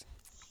 Thanks.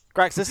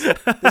 Grex, this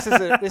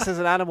is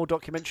an animal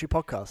documentary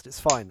podcast.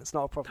 It's fine. It's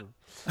not a problem.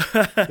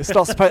 It's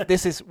not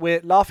supposed. We're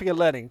laughing and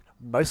learning,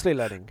 mostly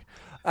learning.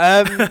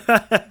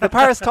 The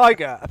Paris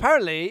Tiger.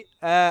 Apparently,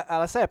 and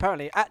I say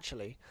apparently,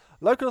 actually,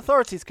 local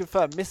authorities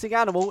confirm missing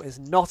animal is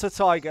not a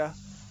tiger.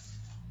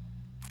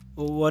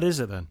 Well, what is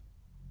it then?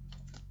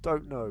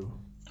 Don't know.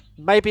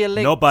 Maybe a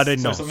lynx. Nobody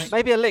So knows. something,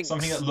 Maybe a lynx.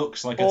 something that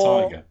looks like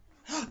Or- a tiger.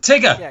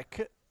 Tigger! Yeah.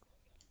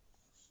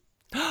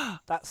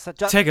 That's a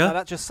Tigger? No,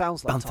 that just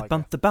sounds like Bounce, tiger.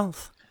 bounce, the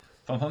bounce.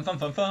 Fun, fun, fun,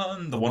 fun,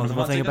 fun. The wonderful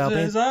wonderful thing thing about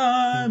about is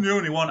I'm the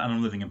only one, and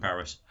I'm living in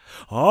Paris.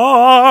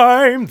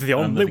 I'm the I'm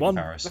only living in one.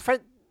 Paris.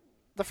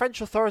 The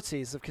French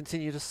authorities have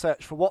continued to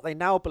search for what they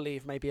now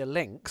believe may be a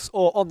lynx,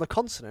 or on the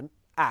continent,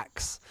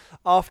 axe,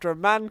 after a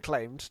man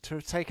claimed to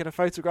have taken a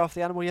photograph of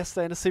the animal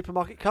yesterday in a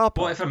supermarket car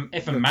Well, park.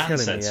 if a You're man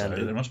killing said me, so,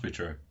 Andy. it must be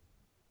true.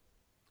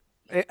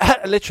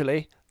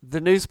 Literally, the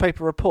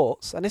newspaper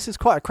reports, and this is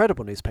quite a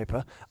credible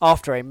newspaper,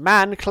 after a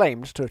man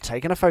claimed to have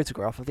taken a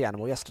photograph of the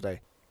animal yesterday.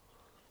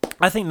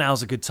 I think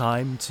now's a good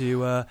time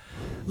to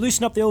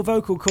loosen up the old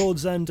vocal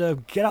cords and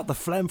get out the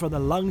phlegm from the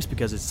lungs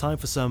because it's time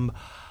for some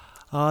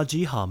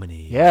RG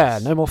harmony. Yeah,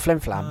 no more flim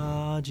flam.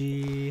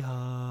 RG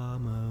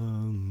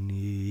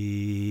harmony.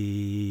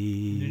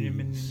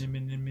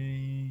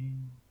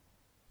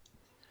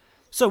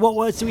 So, what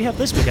words do we have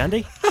this week,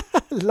 Andy?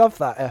 Love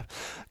that.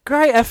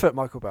 Great effort,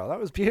 Michael Bell. That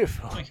was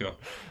beautiful. Thank you.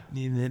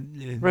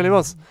 Really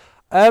was.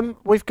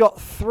 We've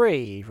got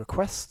 3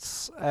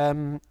 requests.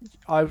 You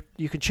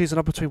can choose a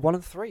number between 1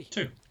 and 3.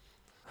 2.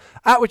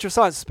 At Witcher of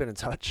Science has been in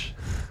touch.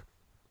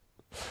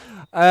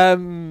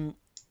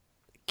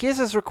 Giz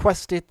has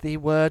requested the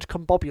word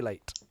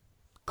combobulate.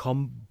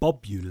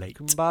 Combobulate.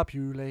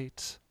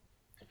 Combobulate.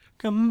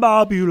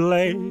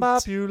 Combobulate.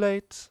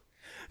 Combobulate.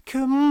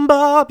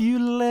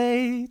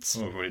 Combobulate.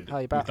 Oh, we've How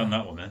you back? done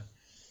that one then.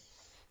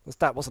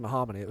 That wasn't a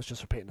harmony, it was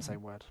just repeating the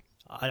same word.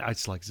 I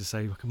just like to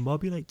say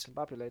combobulate.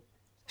 Combobulate.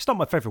 It's not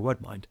my favourite word,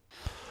 mind.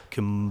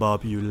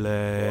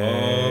 Combobulate.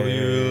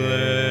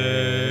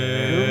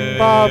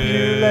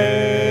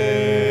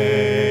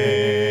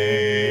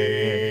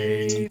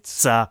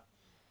 Combobulate.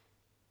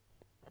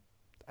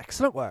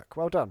 Excellent work.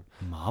 Well done.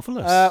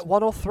 Marvellous.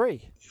 1 or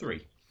 3?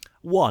 3.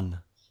 1.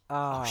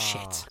 Ah,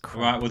 shit.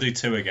 Right, we'll do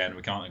 2 again.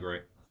 We can't agree.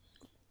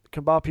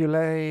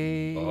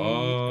 Combobulate.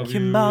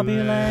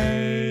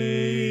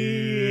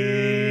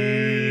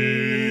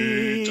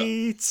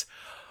 Combobulate.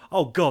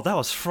 Oh god, that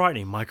was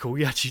frightening, Michael.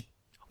 We actually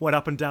went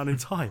up and down in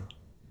time.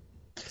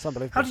 It's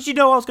unbelievable. How did you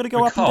know I was going to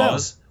go up and down?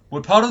 Because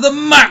we're part of the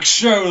Max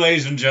Show,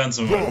 ladies and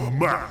gentlemen.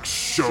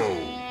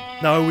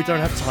 No, we don't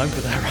have time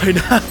for that right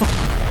now.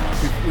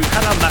 we've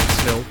had our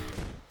Maxville.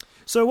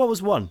 So what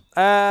was 1?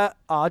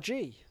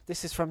 RG.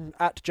 This is from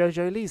at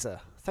Jojo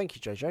Lisa. Thank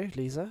you, Jojo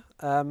Lisa.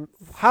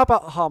 How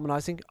about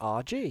harmonising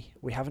RG?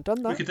 We haven't done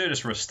We that. could do this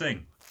for a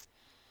sting.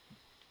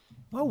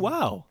 Oh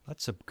wow,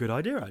 that's a good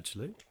idea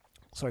actually.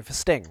 Sorry, for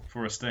Sting.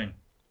 For a sting.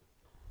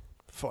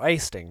 For a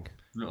Sting.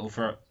 Little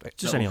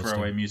Just any little old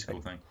throwaway sting.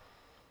 musical thing.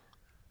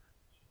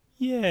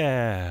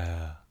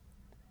 Yeah.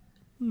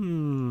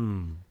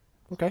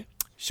 Okay.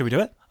 Should we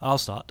do it? I'll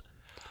start.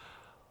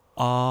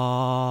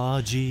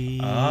 RG.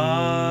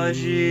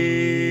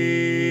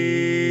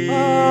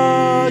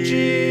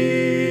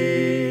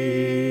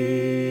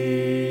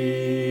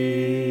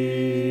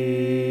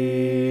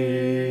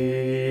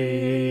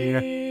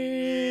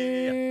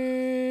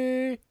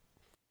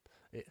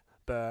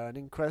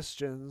 Burning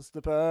questions,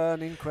 the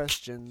burning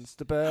questions,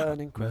 the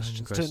burning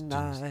questions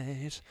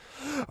tonight.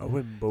 A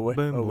wimble, A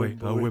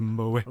wimble,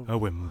 wimble, a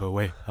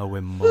wimble, a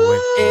wimble.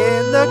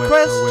 in the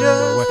questions,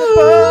 the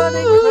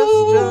burning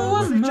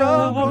questions, we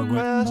jump on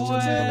questions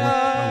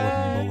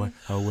tonight.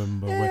 A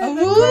wimble, In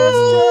the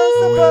questions,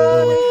 the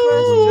burning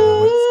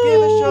questions,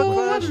 give us your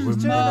questions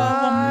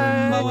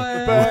tonight.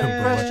 The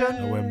burning question.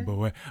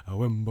 a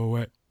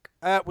wimble.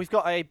 We've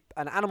got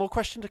an animal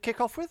question to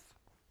kick off with.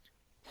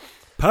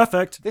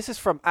 Perfect. This is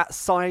from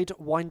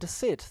 @Sidewinder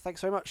Sid.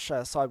 Thanks very much,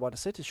 Sidewinder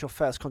Sid. It's your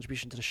first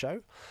contribution to the show.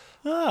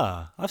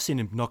 I've seen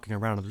him knocking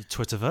around on the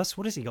Twitterverse.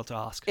 What has he got to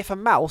ask? If a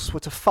mouse were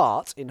to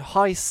fart in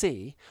high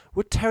C,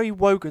 would Terry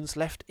Wogan's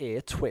left ear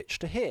twitch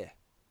to hear?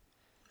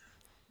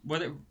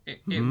 Well,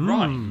 it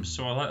rhymes,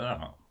 so I like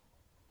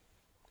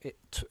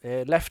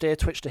that. Left ear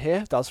twitch to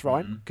hear does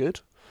rhyme.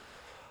 Good.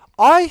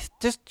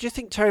 Do you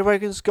think Terry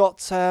Wogan's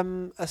got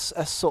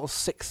a sort of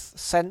sixth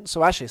sense?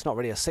 Or actually, it's not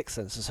really a sixth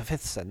sense; it's a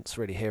fifth sense,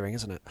 really hearing,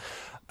 isn't it?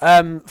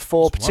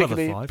 For It's one of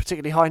the five.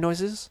 particularly high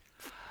noises.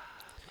 Do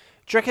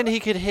you reckon he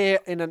could hear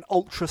in an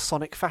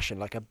ultrasonic fashion,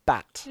 like a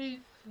bat?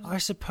 I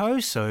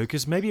suppose so,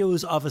 because maybe all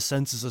his other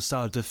senses have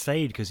started to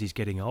fade because he's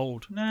getting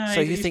old. No, So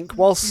you think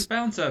whilst- he's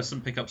bound to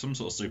pick up some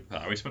sort of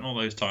superpower. He spent all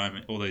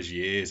those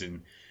years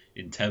in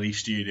telly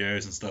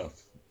studios and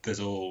stuff. There's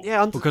all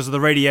Because of the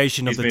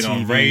radiation of he's the been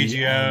TV on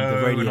radio and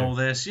the radio. and all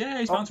this. Yeah,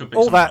 he's bound to pick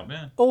all something that, up.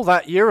 Yeah. all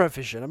that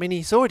Eurovision. I mean,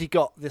 he's already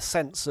got this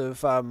sense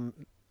of,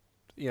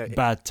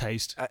 Bad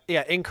taste.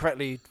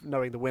 incorrectly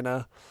knowing the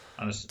winner,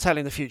 And it's,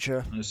 telling the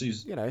future. and it's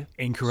his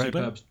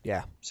Incorrectly. superb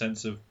Yeah,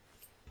 sense of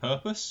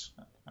purpose.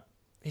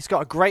 he's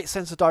got a great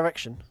sense of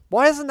direction.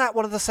 Why isn't that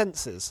one of the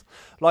senses?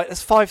 Like,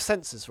 there's 5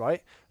 senses,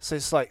 right? So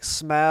it's like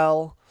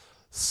smell,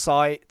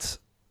 sight,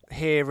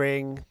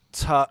 hearing,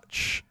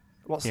 touch.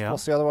 What's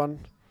the other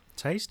one?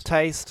 Taste?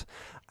 Taste,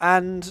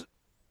 and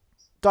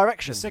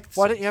direction. The sixth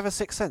Why don't sense. you have a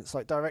sixth sense?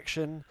 Like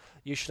direction,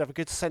 you should have a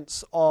good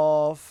sense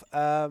of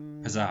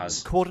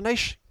Pizzazz.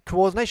 coordination.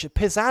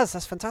 Pizzazz,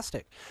 that's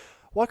fantastic.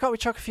 Why can't we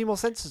chuck a few more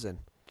senses in?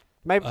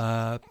 Maybe,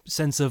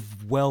 Sense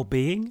of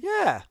well-being?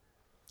 yeah.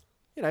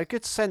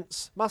 Good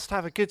sense. Must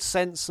have a good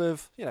sense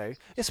of,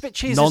 it's a bit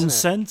cheesy, isn't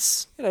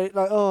Nonsense? it?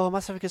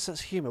 Must have a good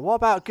sense of humour. What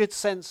about a good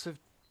sense of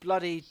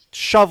bloody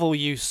shovel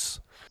use?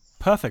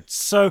 Perfect.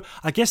 So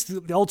I guess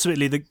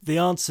ultimately the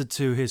answer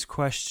to his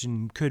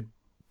question could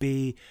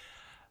be,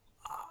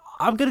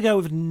 I'm going to go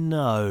with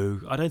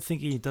no. I don't think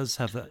he does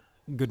have that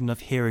good enough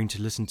hearing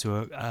to listen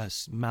to a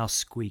mouse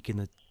squeak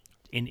in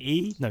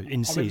E. No,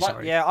 in C.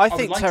 Sorry. Yeah, I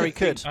think Terry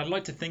could. I'd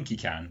like to think he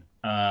can.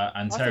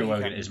 And Terry think he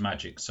Wogan can. is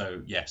magic,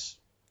 so yes.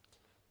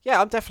 Yeah,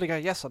 I'm definitely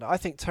going yes on it. I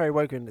think Terry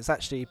Wogan has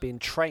actually been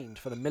trained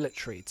for the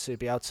military to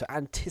be able to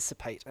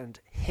anticipate and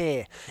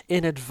hear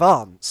in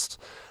advance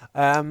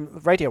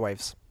radio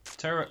waves.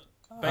 Terry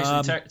Wogan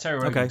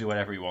okay. can do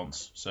whatever he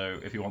wants. So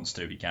if he wants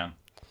to, he can.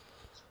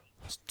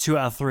 2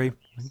 out of 3.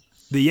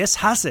 The yes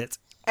has it.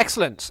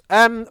 Excellent.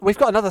 We've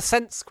got another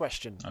sense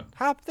question.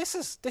 Oh. This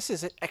is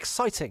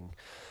exciting.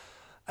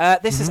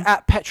 This is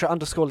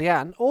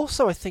 @Petra_Leanne.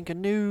 Also, I think a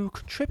new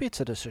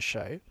contributor to the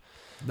show.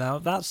 Now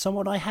that's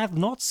someone I have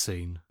not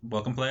seen.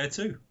 Welcome, player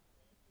 2.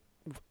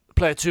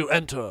 Player 2,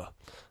 enter.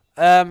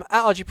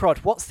 @RGProd,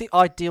 what's the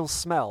ideal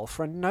smell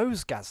for a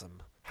nosegasm?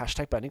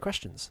 #burning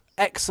questions.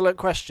 Excellent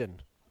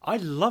question. I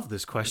love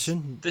this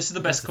question. This is the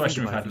best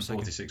question we've had in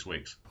 46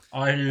 weeks.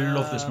 I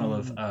love the smell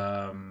of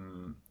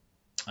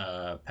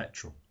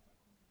petrol.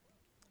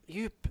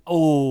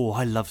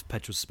 I love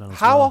petrol smell as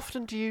How well.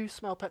 often do you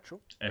smell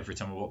petrol? Every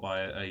time I walk by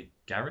a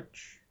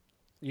garage.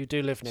 You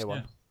do live near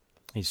one.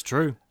 It's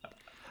true.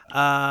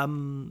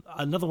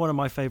 Another one of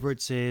my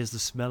favourites is the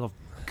smell of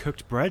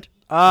cooked bread.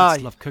 I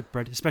love cooked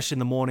bread, especially in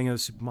the morning at the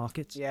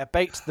supermarkets. Yeah,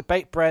 the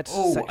baked bread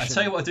section. I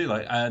tell you what I do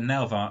like,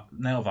 nail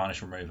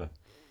varnish remover.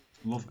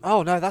 Love it.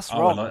 Oh, no, that's I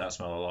wrong. like that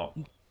smell a lot.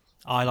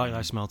 I like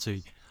that smell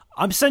too.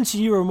 I'm sensing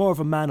you are more of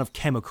a man of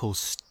chemical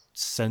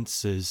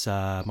senses,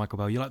 Michael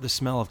Bell. You like the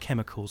smell of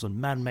chemicals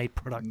and man-made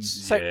products.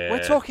 So Yeah.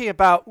 we're talking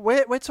about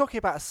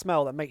a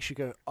smell that makes you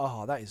go,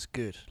 oh, that is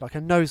good, like a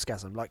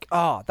nosegasm, like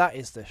that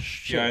is the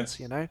shit,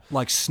 Yeah.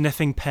 Like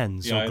sniffing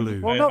pens or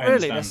glue. Well, not I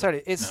really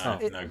understand.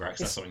 necessarily. No, Grex,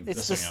 that's something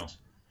else.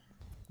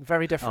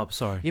 Very different. Oh,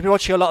 sorry. You've been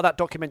watching a lot of that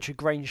documentary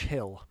Grange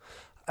Hill.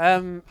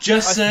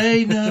 Just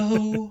say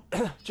no.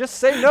 Just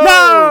say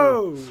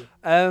no.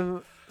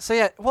 So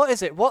yeah, what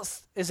is it?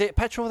 Is it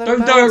petrol? Then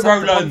Don't Bell? do it, Is that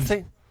the one Roland.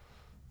 thing?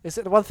 Is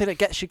it the one thing that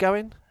gets you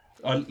going?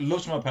 I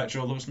love smell of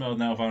petrol, love smell of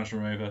nail varnish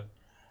remover.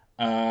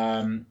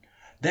 I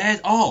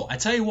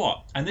tell you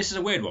what, and this is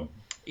a weird one.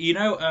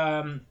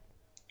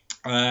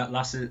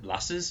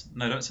 Lasses?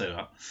 No, don't say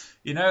that.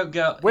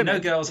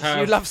 Girls have.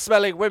 You love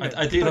smelling women.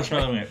 I do love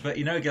smelling women, but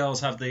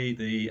girls have the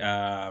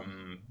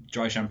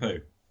dry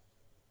shampoo.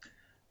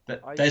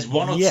 There's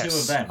one or two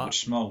of them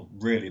which smell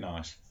really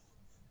nice.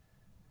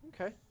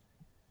 Okay.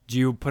 Do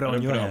you put it I on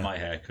don't your put it hair? on my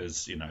hair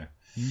because You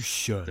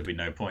should. there'd be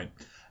no point.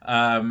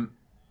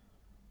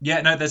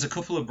 There's a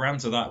couple of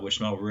brands of that which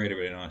smell really,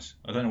 really nice.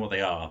 I don't know what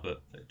they are,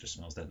 but it just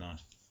smells dead nice.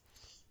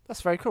 That's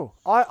very cool.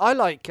 I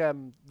like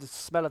the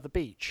smell of the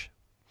beach.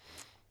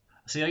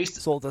 See, I used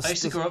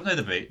to grow up near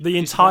the beach. The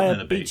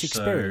entire beach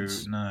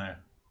experience. So, no.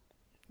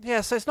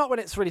 Yeah, so it's not when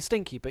it's really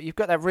stinky, but you've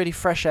got that really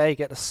fresh air, you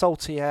get the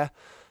salty air.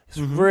 It's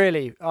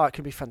really, it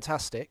can be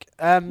fantastic.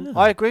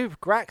 I agree with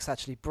Grax,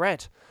 actually.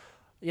 Bread.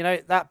 You know,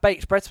 that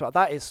baked bread smell,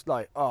 that is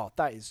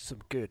that is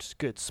some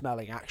good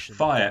smelling action.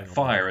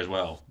 Fire as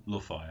well.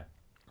 Love fire.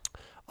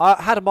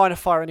 I had a minor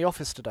fire in the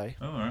office today.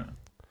 Oh, all right.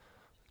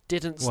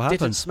 Didn't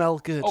happened? smell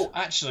good. Oh,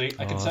 actually,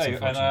 I can tell you,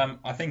 and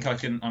I think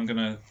I'm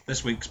gonna.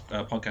 This week's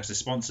podcast is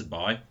sponsored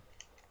by.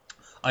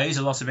 I use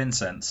a lot of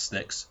incense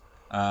sticks,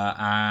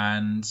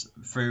 and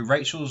through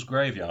Rachel's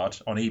Graveyard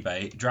on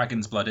eBay,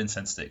 Dragon's Blood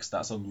incense sticks.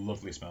 That's a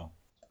lovely smell.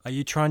 Are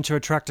you trying to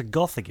attract a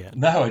goth again?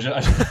 No,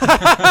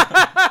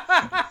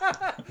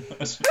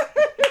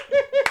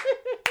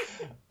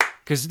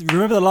 Because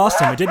remember the last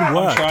time it didn't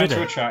work, I'm trying did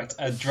to it? attract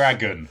a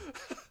dragon.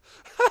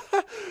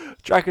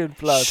 Dragon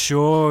blood.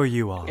 Sure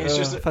you are. It's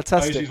just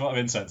fantastic. I use a lot of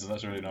incense, and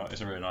that's really nice.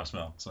 It's a really nice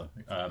smell. So,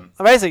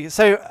 Amazing.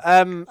 So,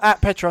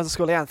 at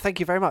Petra_Leanne, thank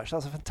you very much. That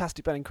was a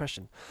fantastic burning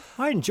question.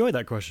 I enjoyed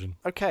that question.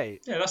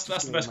 Okay. yeah, that's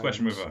the best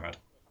question we've ever had.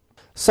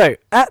 So,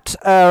 at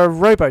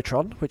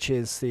Robotron, which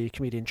is the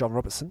comedian John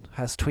Robertson,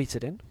 has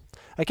tweeted in.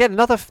 Again,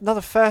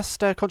 another first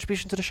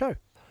contribution to the show.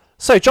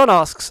 So, John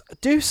asks,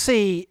 do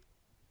sea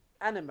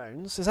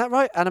anemones, is that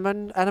right?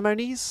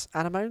 Anemones?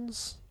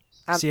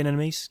 Sea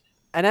anemones?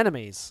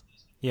 Anemones.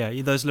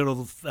 Yeah, those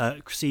little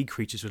sea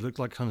creatures would look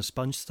like kind of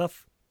sponge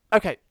stuff.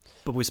 Okay.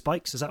 But with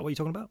spikes, is that what you're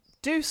talking about?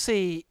 Do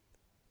sea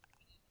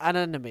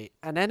anemones?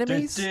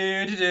 Anemones.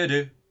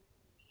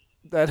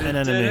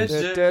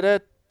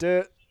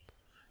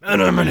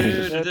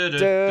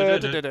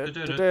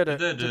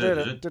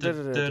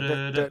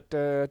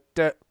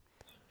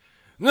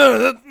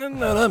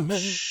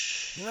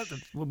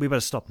 We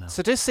better stop now.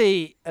 So do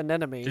sea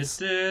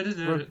anemones?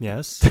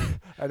 Yes.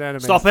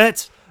 Anemones. Stop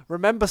it!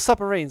 Remember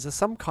submarines as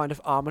some kind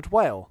of armoured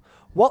whale.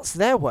 What's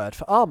their word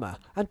for armour?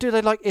 And do they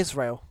like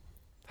Israel?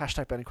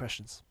 Hashtag burning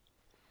questions.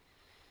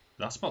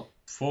 That's about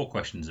 4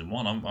 questions in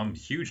one. I'm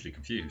hugely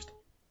confused.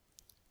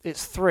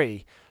 It's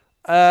 3.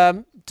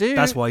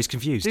 That's why he's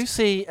confused. Do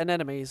sea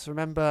anemones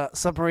remember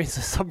submarines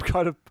as some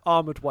kind of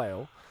armoured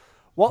whale?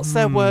 What's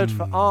their word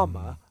for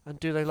armour?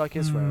 And do they like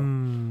Israel?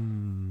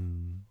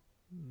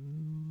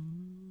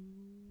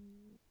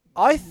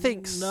 I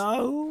think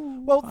no.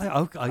 Well,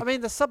 I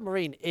mean, the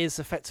submarine is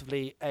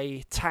effectively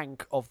a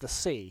tank of the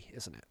sea,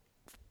 isn't it?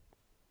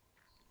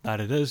 That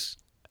it is.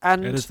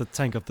 And it is the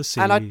tank of the sea.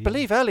 And I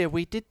believe earlier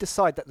we did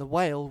decide that the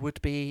whale would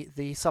be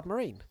the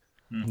submarine.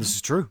 Mm-hmm. This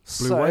is true.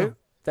 Blue so, whale.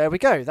 There we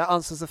go. That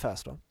answers the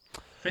first one.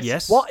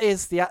 Yes. What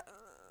is the...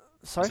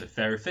 Sorry? It's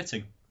very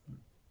fitting.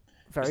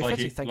 Very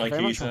fitting. Thank you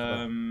very much.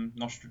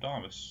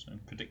 Nostradamus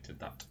and predicted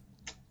that.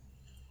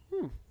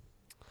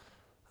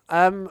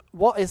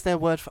 What is their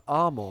word for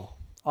armour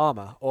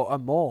or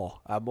amor?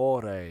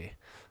 Amore.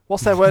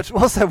 What's their word?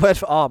 What's their word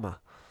for armour?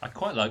 I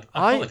quite like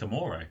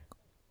amore.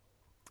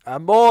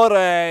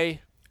 Amore.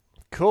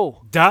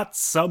 Cool.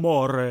 That's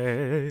amore.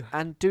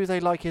 And do they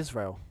like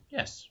Israel?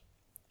 Yes.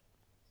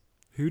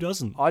 Who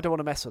doesn't? I don't want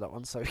to mess with that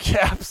one, so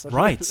yeah, absolutely.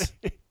 Right.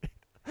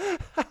 There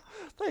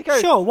you go.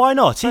 Sure, why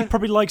not? He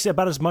probably likes it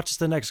about as much as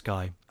the next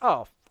guy.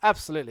 Oh,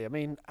 absolutely. I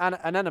mean,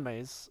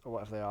 anemones, or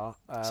whatever they are.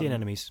 Sea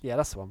anemones. Yeah,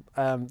 that's the one.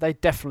 They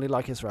definitely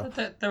like Israel.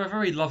 They're a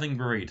very loving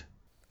breed.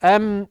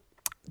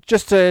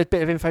 Just a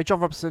bit of info. John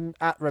Robinson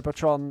at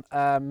Robotron.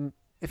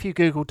 If you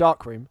Google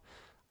Darkroom,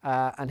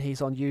 and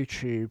he's on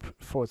YouTube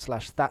 /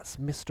 that's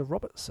Mr.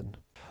 Robertson.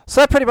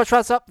 So that pretty much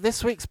wraps up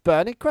this week's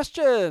Burning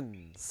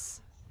Questions.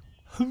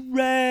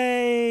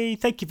 Hooray!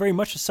 Thank you very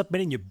much for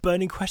submitting your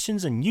burning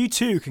questions, and you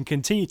too can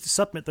continue to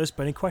submit those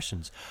burning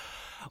questions.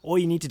 All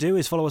you need to do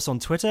is follow us on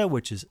Twitter,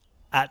 which is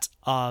at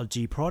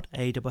RGProd,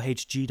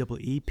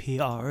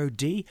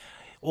 AHGEEPROD,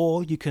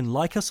 or you can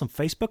like us on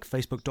Facebook,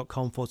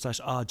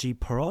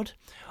 facebook.com/RGProd,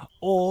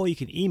 or you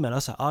can email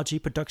us at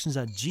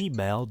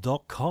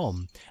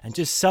rgproductions@gmail.com and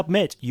just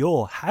submit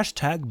your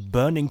hashtag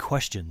burning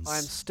questions.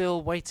 I'm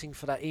still waiting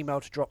for that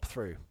email to drop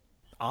through.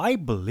 I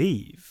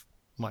believe,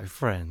 my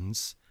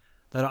friends,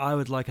 that I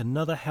would like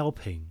another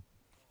helping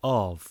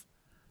of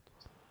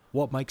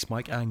What Makes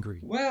Mike Angry.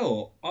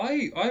 Well,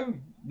 I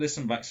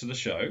listened back to the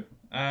show,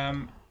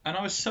 and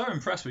I was so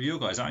impressed with your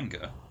guys'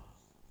 anger.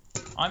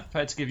 I'm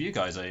prepared to give you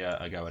guys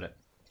a go at it.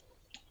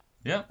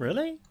 Yeah.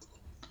 Really?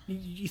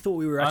 You thought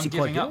we were actually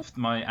quite good? I'm giving up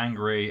my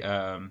angry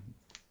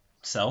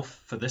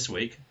self for this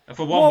week,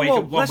 for one week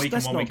and 1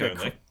 week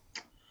only.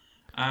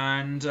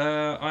 And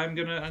I'm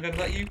gonna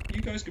let you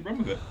guys run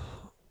with it.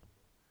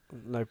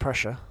 No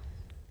pressure.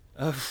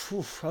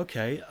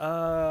 Okay.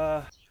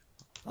 I'll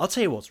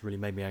tell you what's really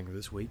made me angry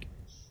this week.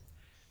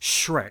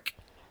 Shrek,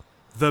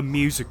 the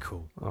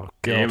musical. Oh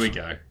God. Here we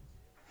go.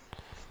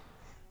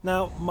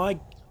 Now,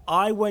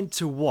 I went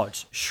to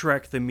watch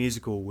Shrek the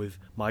musical with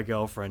my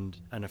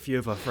girlfriend and a few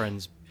of her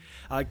friends.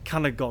 I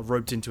kind of got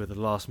roped into it at the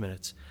last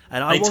minute,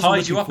 and I wasn't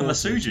tied you looking up and forward to it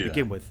sued to you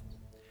begin with.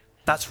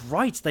 That's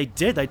right, they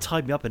did. They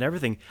tied me up and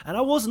everything, and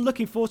I wasn't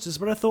looking forward to this.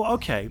 But I thought,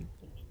 okay,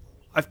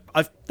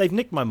 they've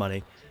nicked my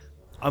money.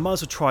 I might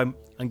as well try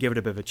and give it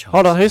a bit of a chance.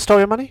 Hold on, who stole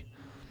your money?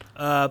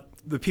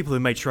 The people who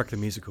made Shrek the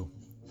Musical.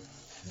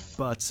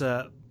 But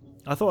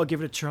I thought I'd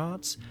give it a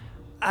chance,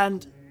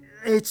 and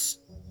it's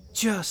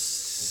just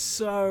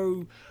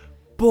so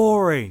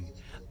boring.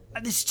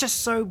 And it's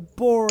just so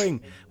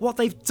boring. What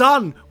they've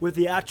done with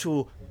the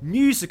actual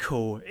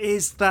musical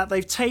is that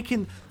they've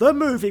taken the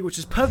movie, which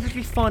is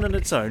perfectly fine on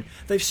its own,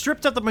 they've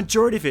stripped out the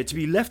majority of it to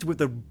be left with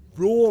the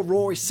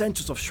raw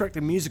essentials of Shrek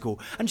the Musical,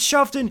 and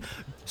shoved in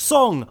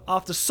song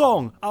after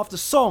song after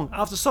song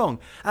after song,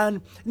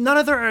 and none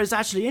of it is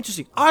actually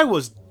interesting. I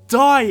was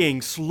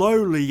dying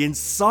slowly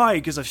inside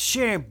because of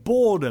sheer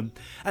boredom,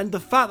 and the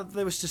fact that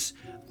there was just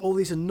all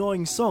these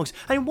annoying songs.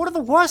 And one of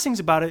the worst things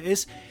about it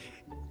is,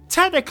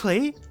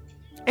 technically,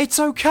 it's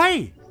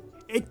okay.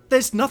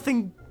 There's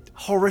nothing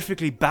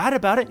horrifically bad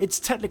about it. It's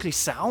technically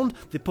sound.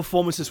 The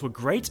performances were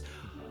great.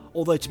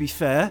 Although, to be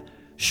fair,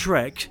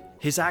 Shrek,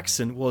 his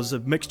accent was a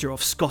mixture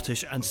of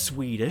Scottish and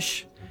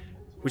Swedish,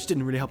 which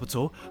didn't really help at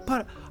all.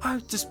 But I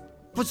just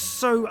was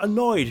so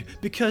annoyed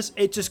because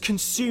it just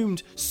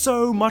consumed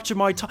so much of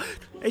my time.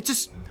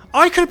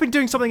 I could have been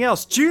doing something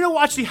else. Do you know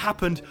what actually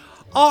happened?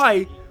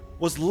 I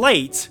was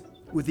late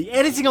with the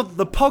editing of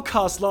the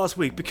podcast last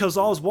week because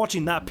I was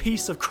watching that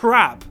piece of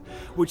crap,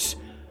 which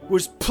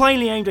was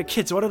plainly aimed at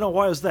kids, so I don't know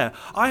why I was there.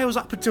 I was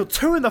up until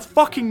 2 in the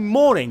fucking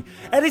morning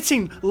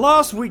editing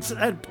last week's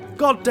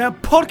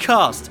goddamn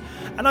podcast.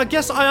 And I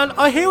guess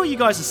I hear what you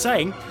guys are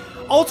saying.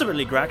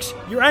 Ultimately, Grax,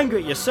 you're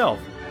angry at yourself.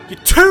 You're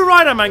too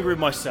right I'm angry with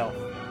myself.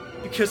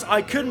 Because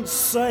I couldn't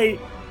say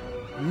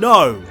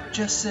no.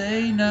 Just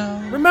say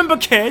no. Remember,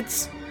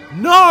 kids?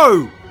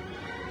 No!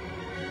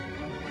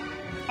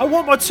 I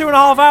want my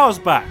 2.5 hours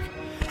back.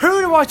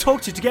 Who do I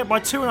talk to get my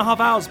 2.5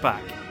 hours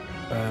back?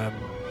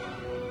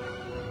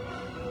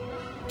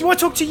 Do I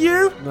talk to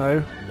you?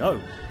 No.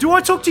 No. Do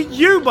I talk to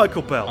you,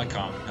 Michael Bell? I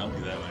can't help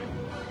you there, mate.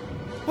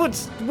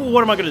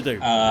 What am I going to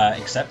do?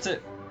 Accept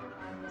it.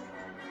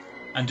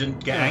 And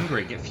don't get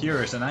angry, get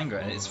furious and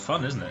angry. It's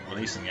fun, isn't it?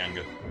 Releasing the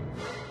anger.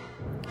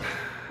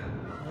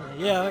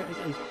 Yeah,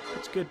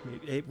 it's good.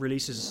 It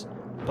releases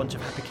a bunch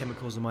of happy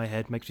chemicals in my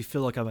head, makes me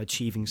feel like I'm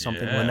achieving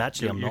something when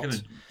actually I'm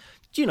not.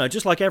 You know,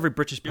 just like every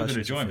British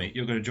person.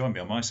 You're going to join me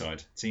on my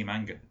side. Team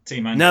anger.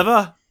 Team anger.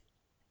 Never.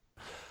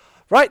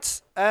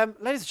 Right,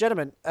 ladies and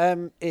gentlemen,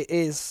 it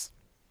is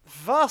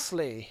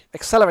vastly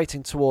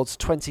accelerating towards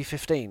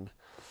 2015.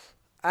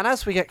 And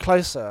as we get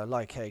closer,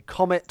 like a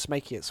comet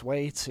making its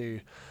way to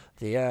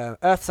the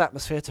Earth's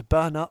atmosphere to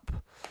burn up,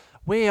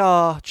 we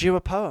are due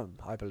a poem,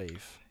 I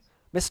believe.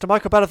 Mr.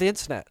 Michael Bell of the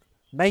Internet,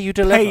 may you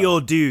deliver. Pay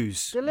your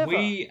dues. Deliver.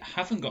 We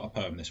haven't got a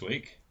poem this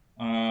week.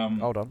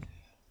 Hold on.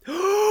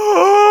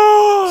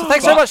 So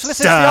thanks so much for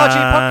listening to the RG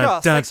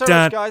podcast. Thanks so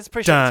much, guys.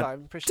 Appreciate your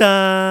time.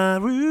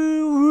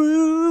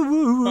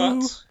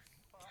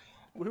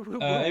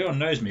 But everyone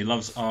knows me,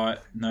 knows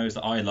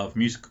that I love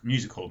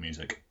music hall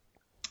music.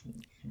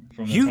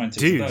 From the 20s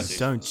do, to 30s.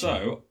 don't you?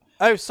 So,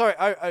 oh, sorry.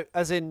 Oh,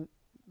 as in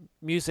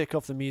music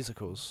of the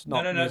musicals.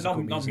 Not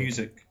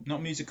music.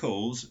 Not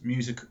musicals.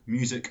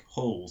 Music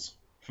halls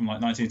from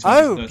like 1920s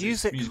Oh, to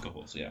 30s. Musical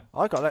halls. Yeah.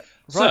 I got that.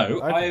 Right,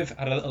 So okay. I've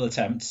had a little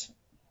attempt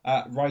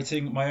at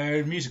writing my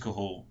own musical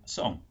hall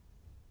song.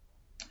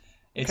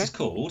 It is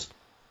called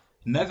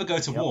 "Never Go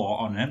to War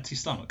on an Empty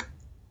Stomach."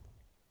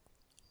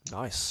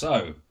 Nice.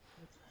 So,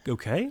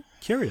 Okay,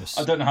 curious.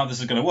 I don't know how this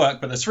is going to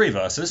work, but there's 3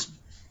 verses.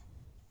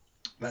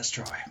 Let's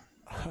try.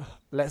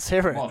 Let's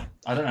hear it. Well,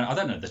 I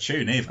don't know the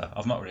tune either.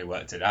 I've not really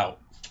worked it out.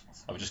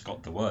 I've just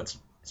got the words.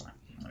 So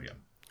there we go.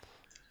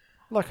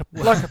 Like a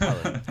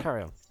poem.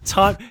 Carry on.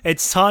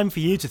 It's time for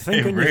you to think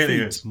It on your really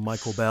feet, is.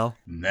 Michael Bell.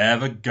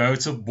 Never go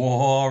to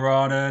war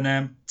on an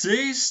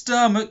empty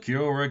stomach.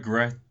 You'll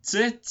regret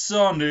it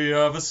on the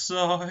other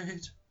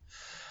side.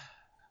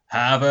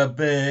 Have a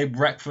big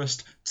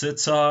breakfast to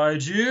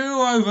tide you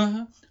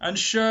over and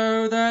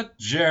show that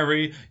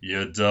Jerry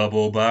you're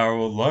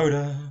double-barrel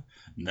loader.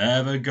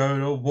 Never go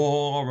to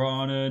war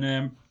on an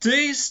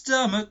empty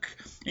stomach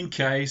in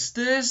case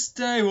this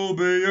day will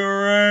be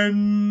your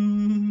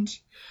end.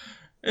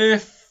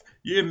 If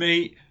you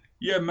meet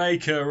your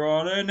maker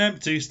on an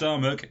empty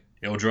stomach,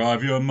 he'll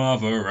drive your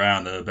mother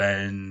round the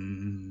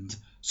bend.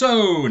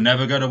 So,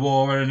 never go to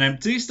war on an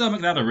empty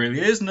stomach. Now there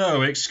really is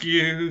no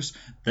excuse.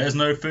 There's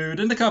no food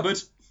in the cupboard.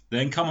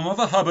 Then come on,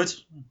 Mother Hubbard.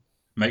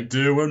 Make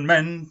do and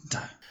mend.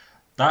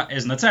 That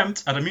is an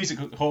attempt at a music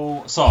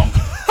hall song.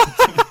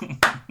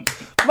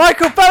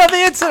 Michael Bell of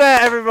the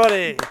Internet,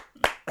 everybody!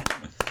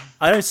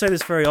 I don't say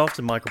this very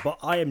often, Michael, but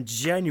I am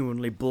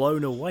genuinely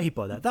blown away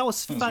by that. That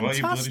was That's why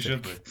you bloody fantastic.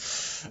 should be.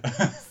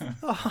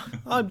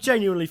 I'm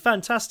genuinely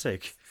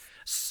fantastic.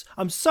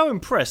 I'm so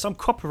impressed. I'm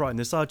copyrighting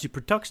this RG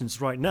Productions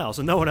right now,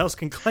 so no one else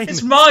can claim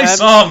It's it. my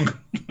song!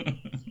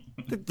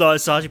 No,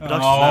 it's RG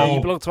Productions. Oh.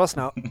 You belong to us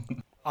now.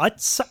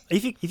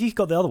 If you've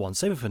got the other one,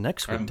 save it for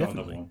next I week, haven't got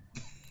another definitely.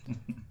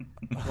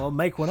 one. Well,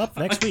 make one up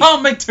next I week.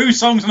 can't make 2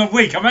 songs in a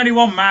week. I'm only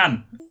one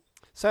man.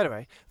 So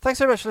anyway, thanks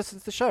very much for listening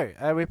to the show.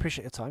 We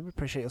appreciate your time. We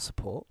appreciate your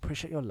support.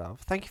 Appreciate your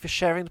love. Thank you for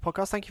sharing the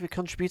podcast. Thank you for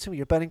contributing with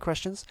your burning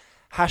questions.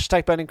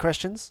 Hashtag burning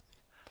questions.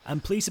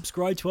 And please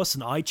subscribe to us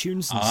on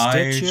iTunes and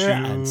Stitcher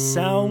and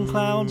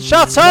SoundCloud.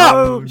 Shut up!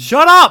 No,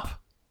 shut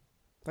up!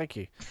 Thank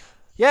you.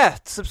 Yeah,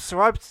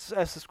 subscribe,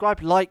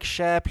 like,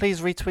 share.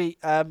 Please retweet.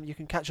 You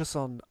can catch us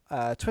on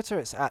Twitter.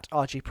 It's at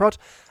RGProd.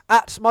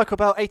 At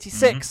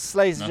MichaelBell86,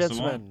 ladies and That's the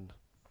gentlemen.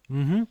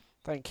 Mm-hmm.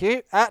 Thank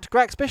you. At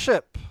Grax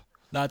Bishop.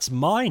 That's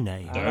my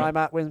name. And I'm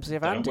at Whimsy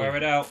of Don't Andy. wear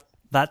it out.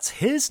 That's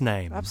his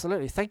name.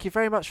 Absolutely. Thank you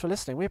very much for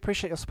listening. We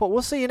appreciate your support.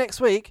 We'll see you next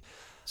week.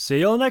 See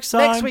you all next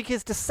time. Next week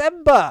is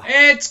December.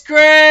 It's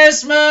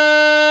Christmas!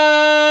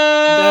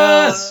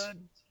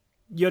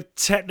 You're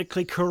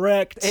technically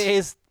correct. It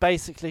is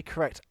basically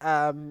correct.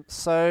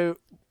 So,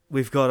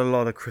 We've got a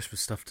lot of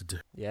Christmas stuff to do.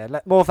 yeah,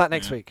 more of that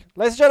next week.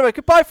 Ladies and gentlemen,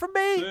 goodbye from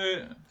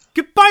me.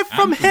 Goodbye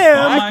from him.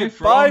 Goodbye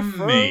Goodbye from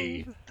from-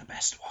 me. The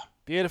best one.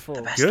 Beautiful.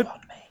 The best Good. one,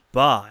 me.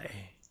 Bye.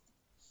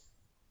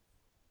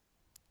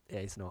 Yeah,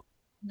 he's not.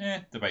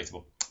 Yeah,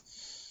 debatable.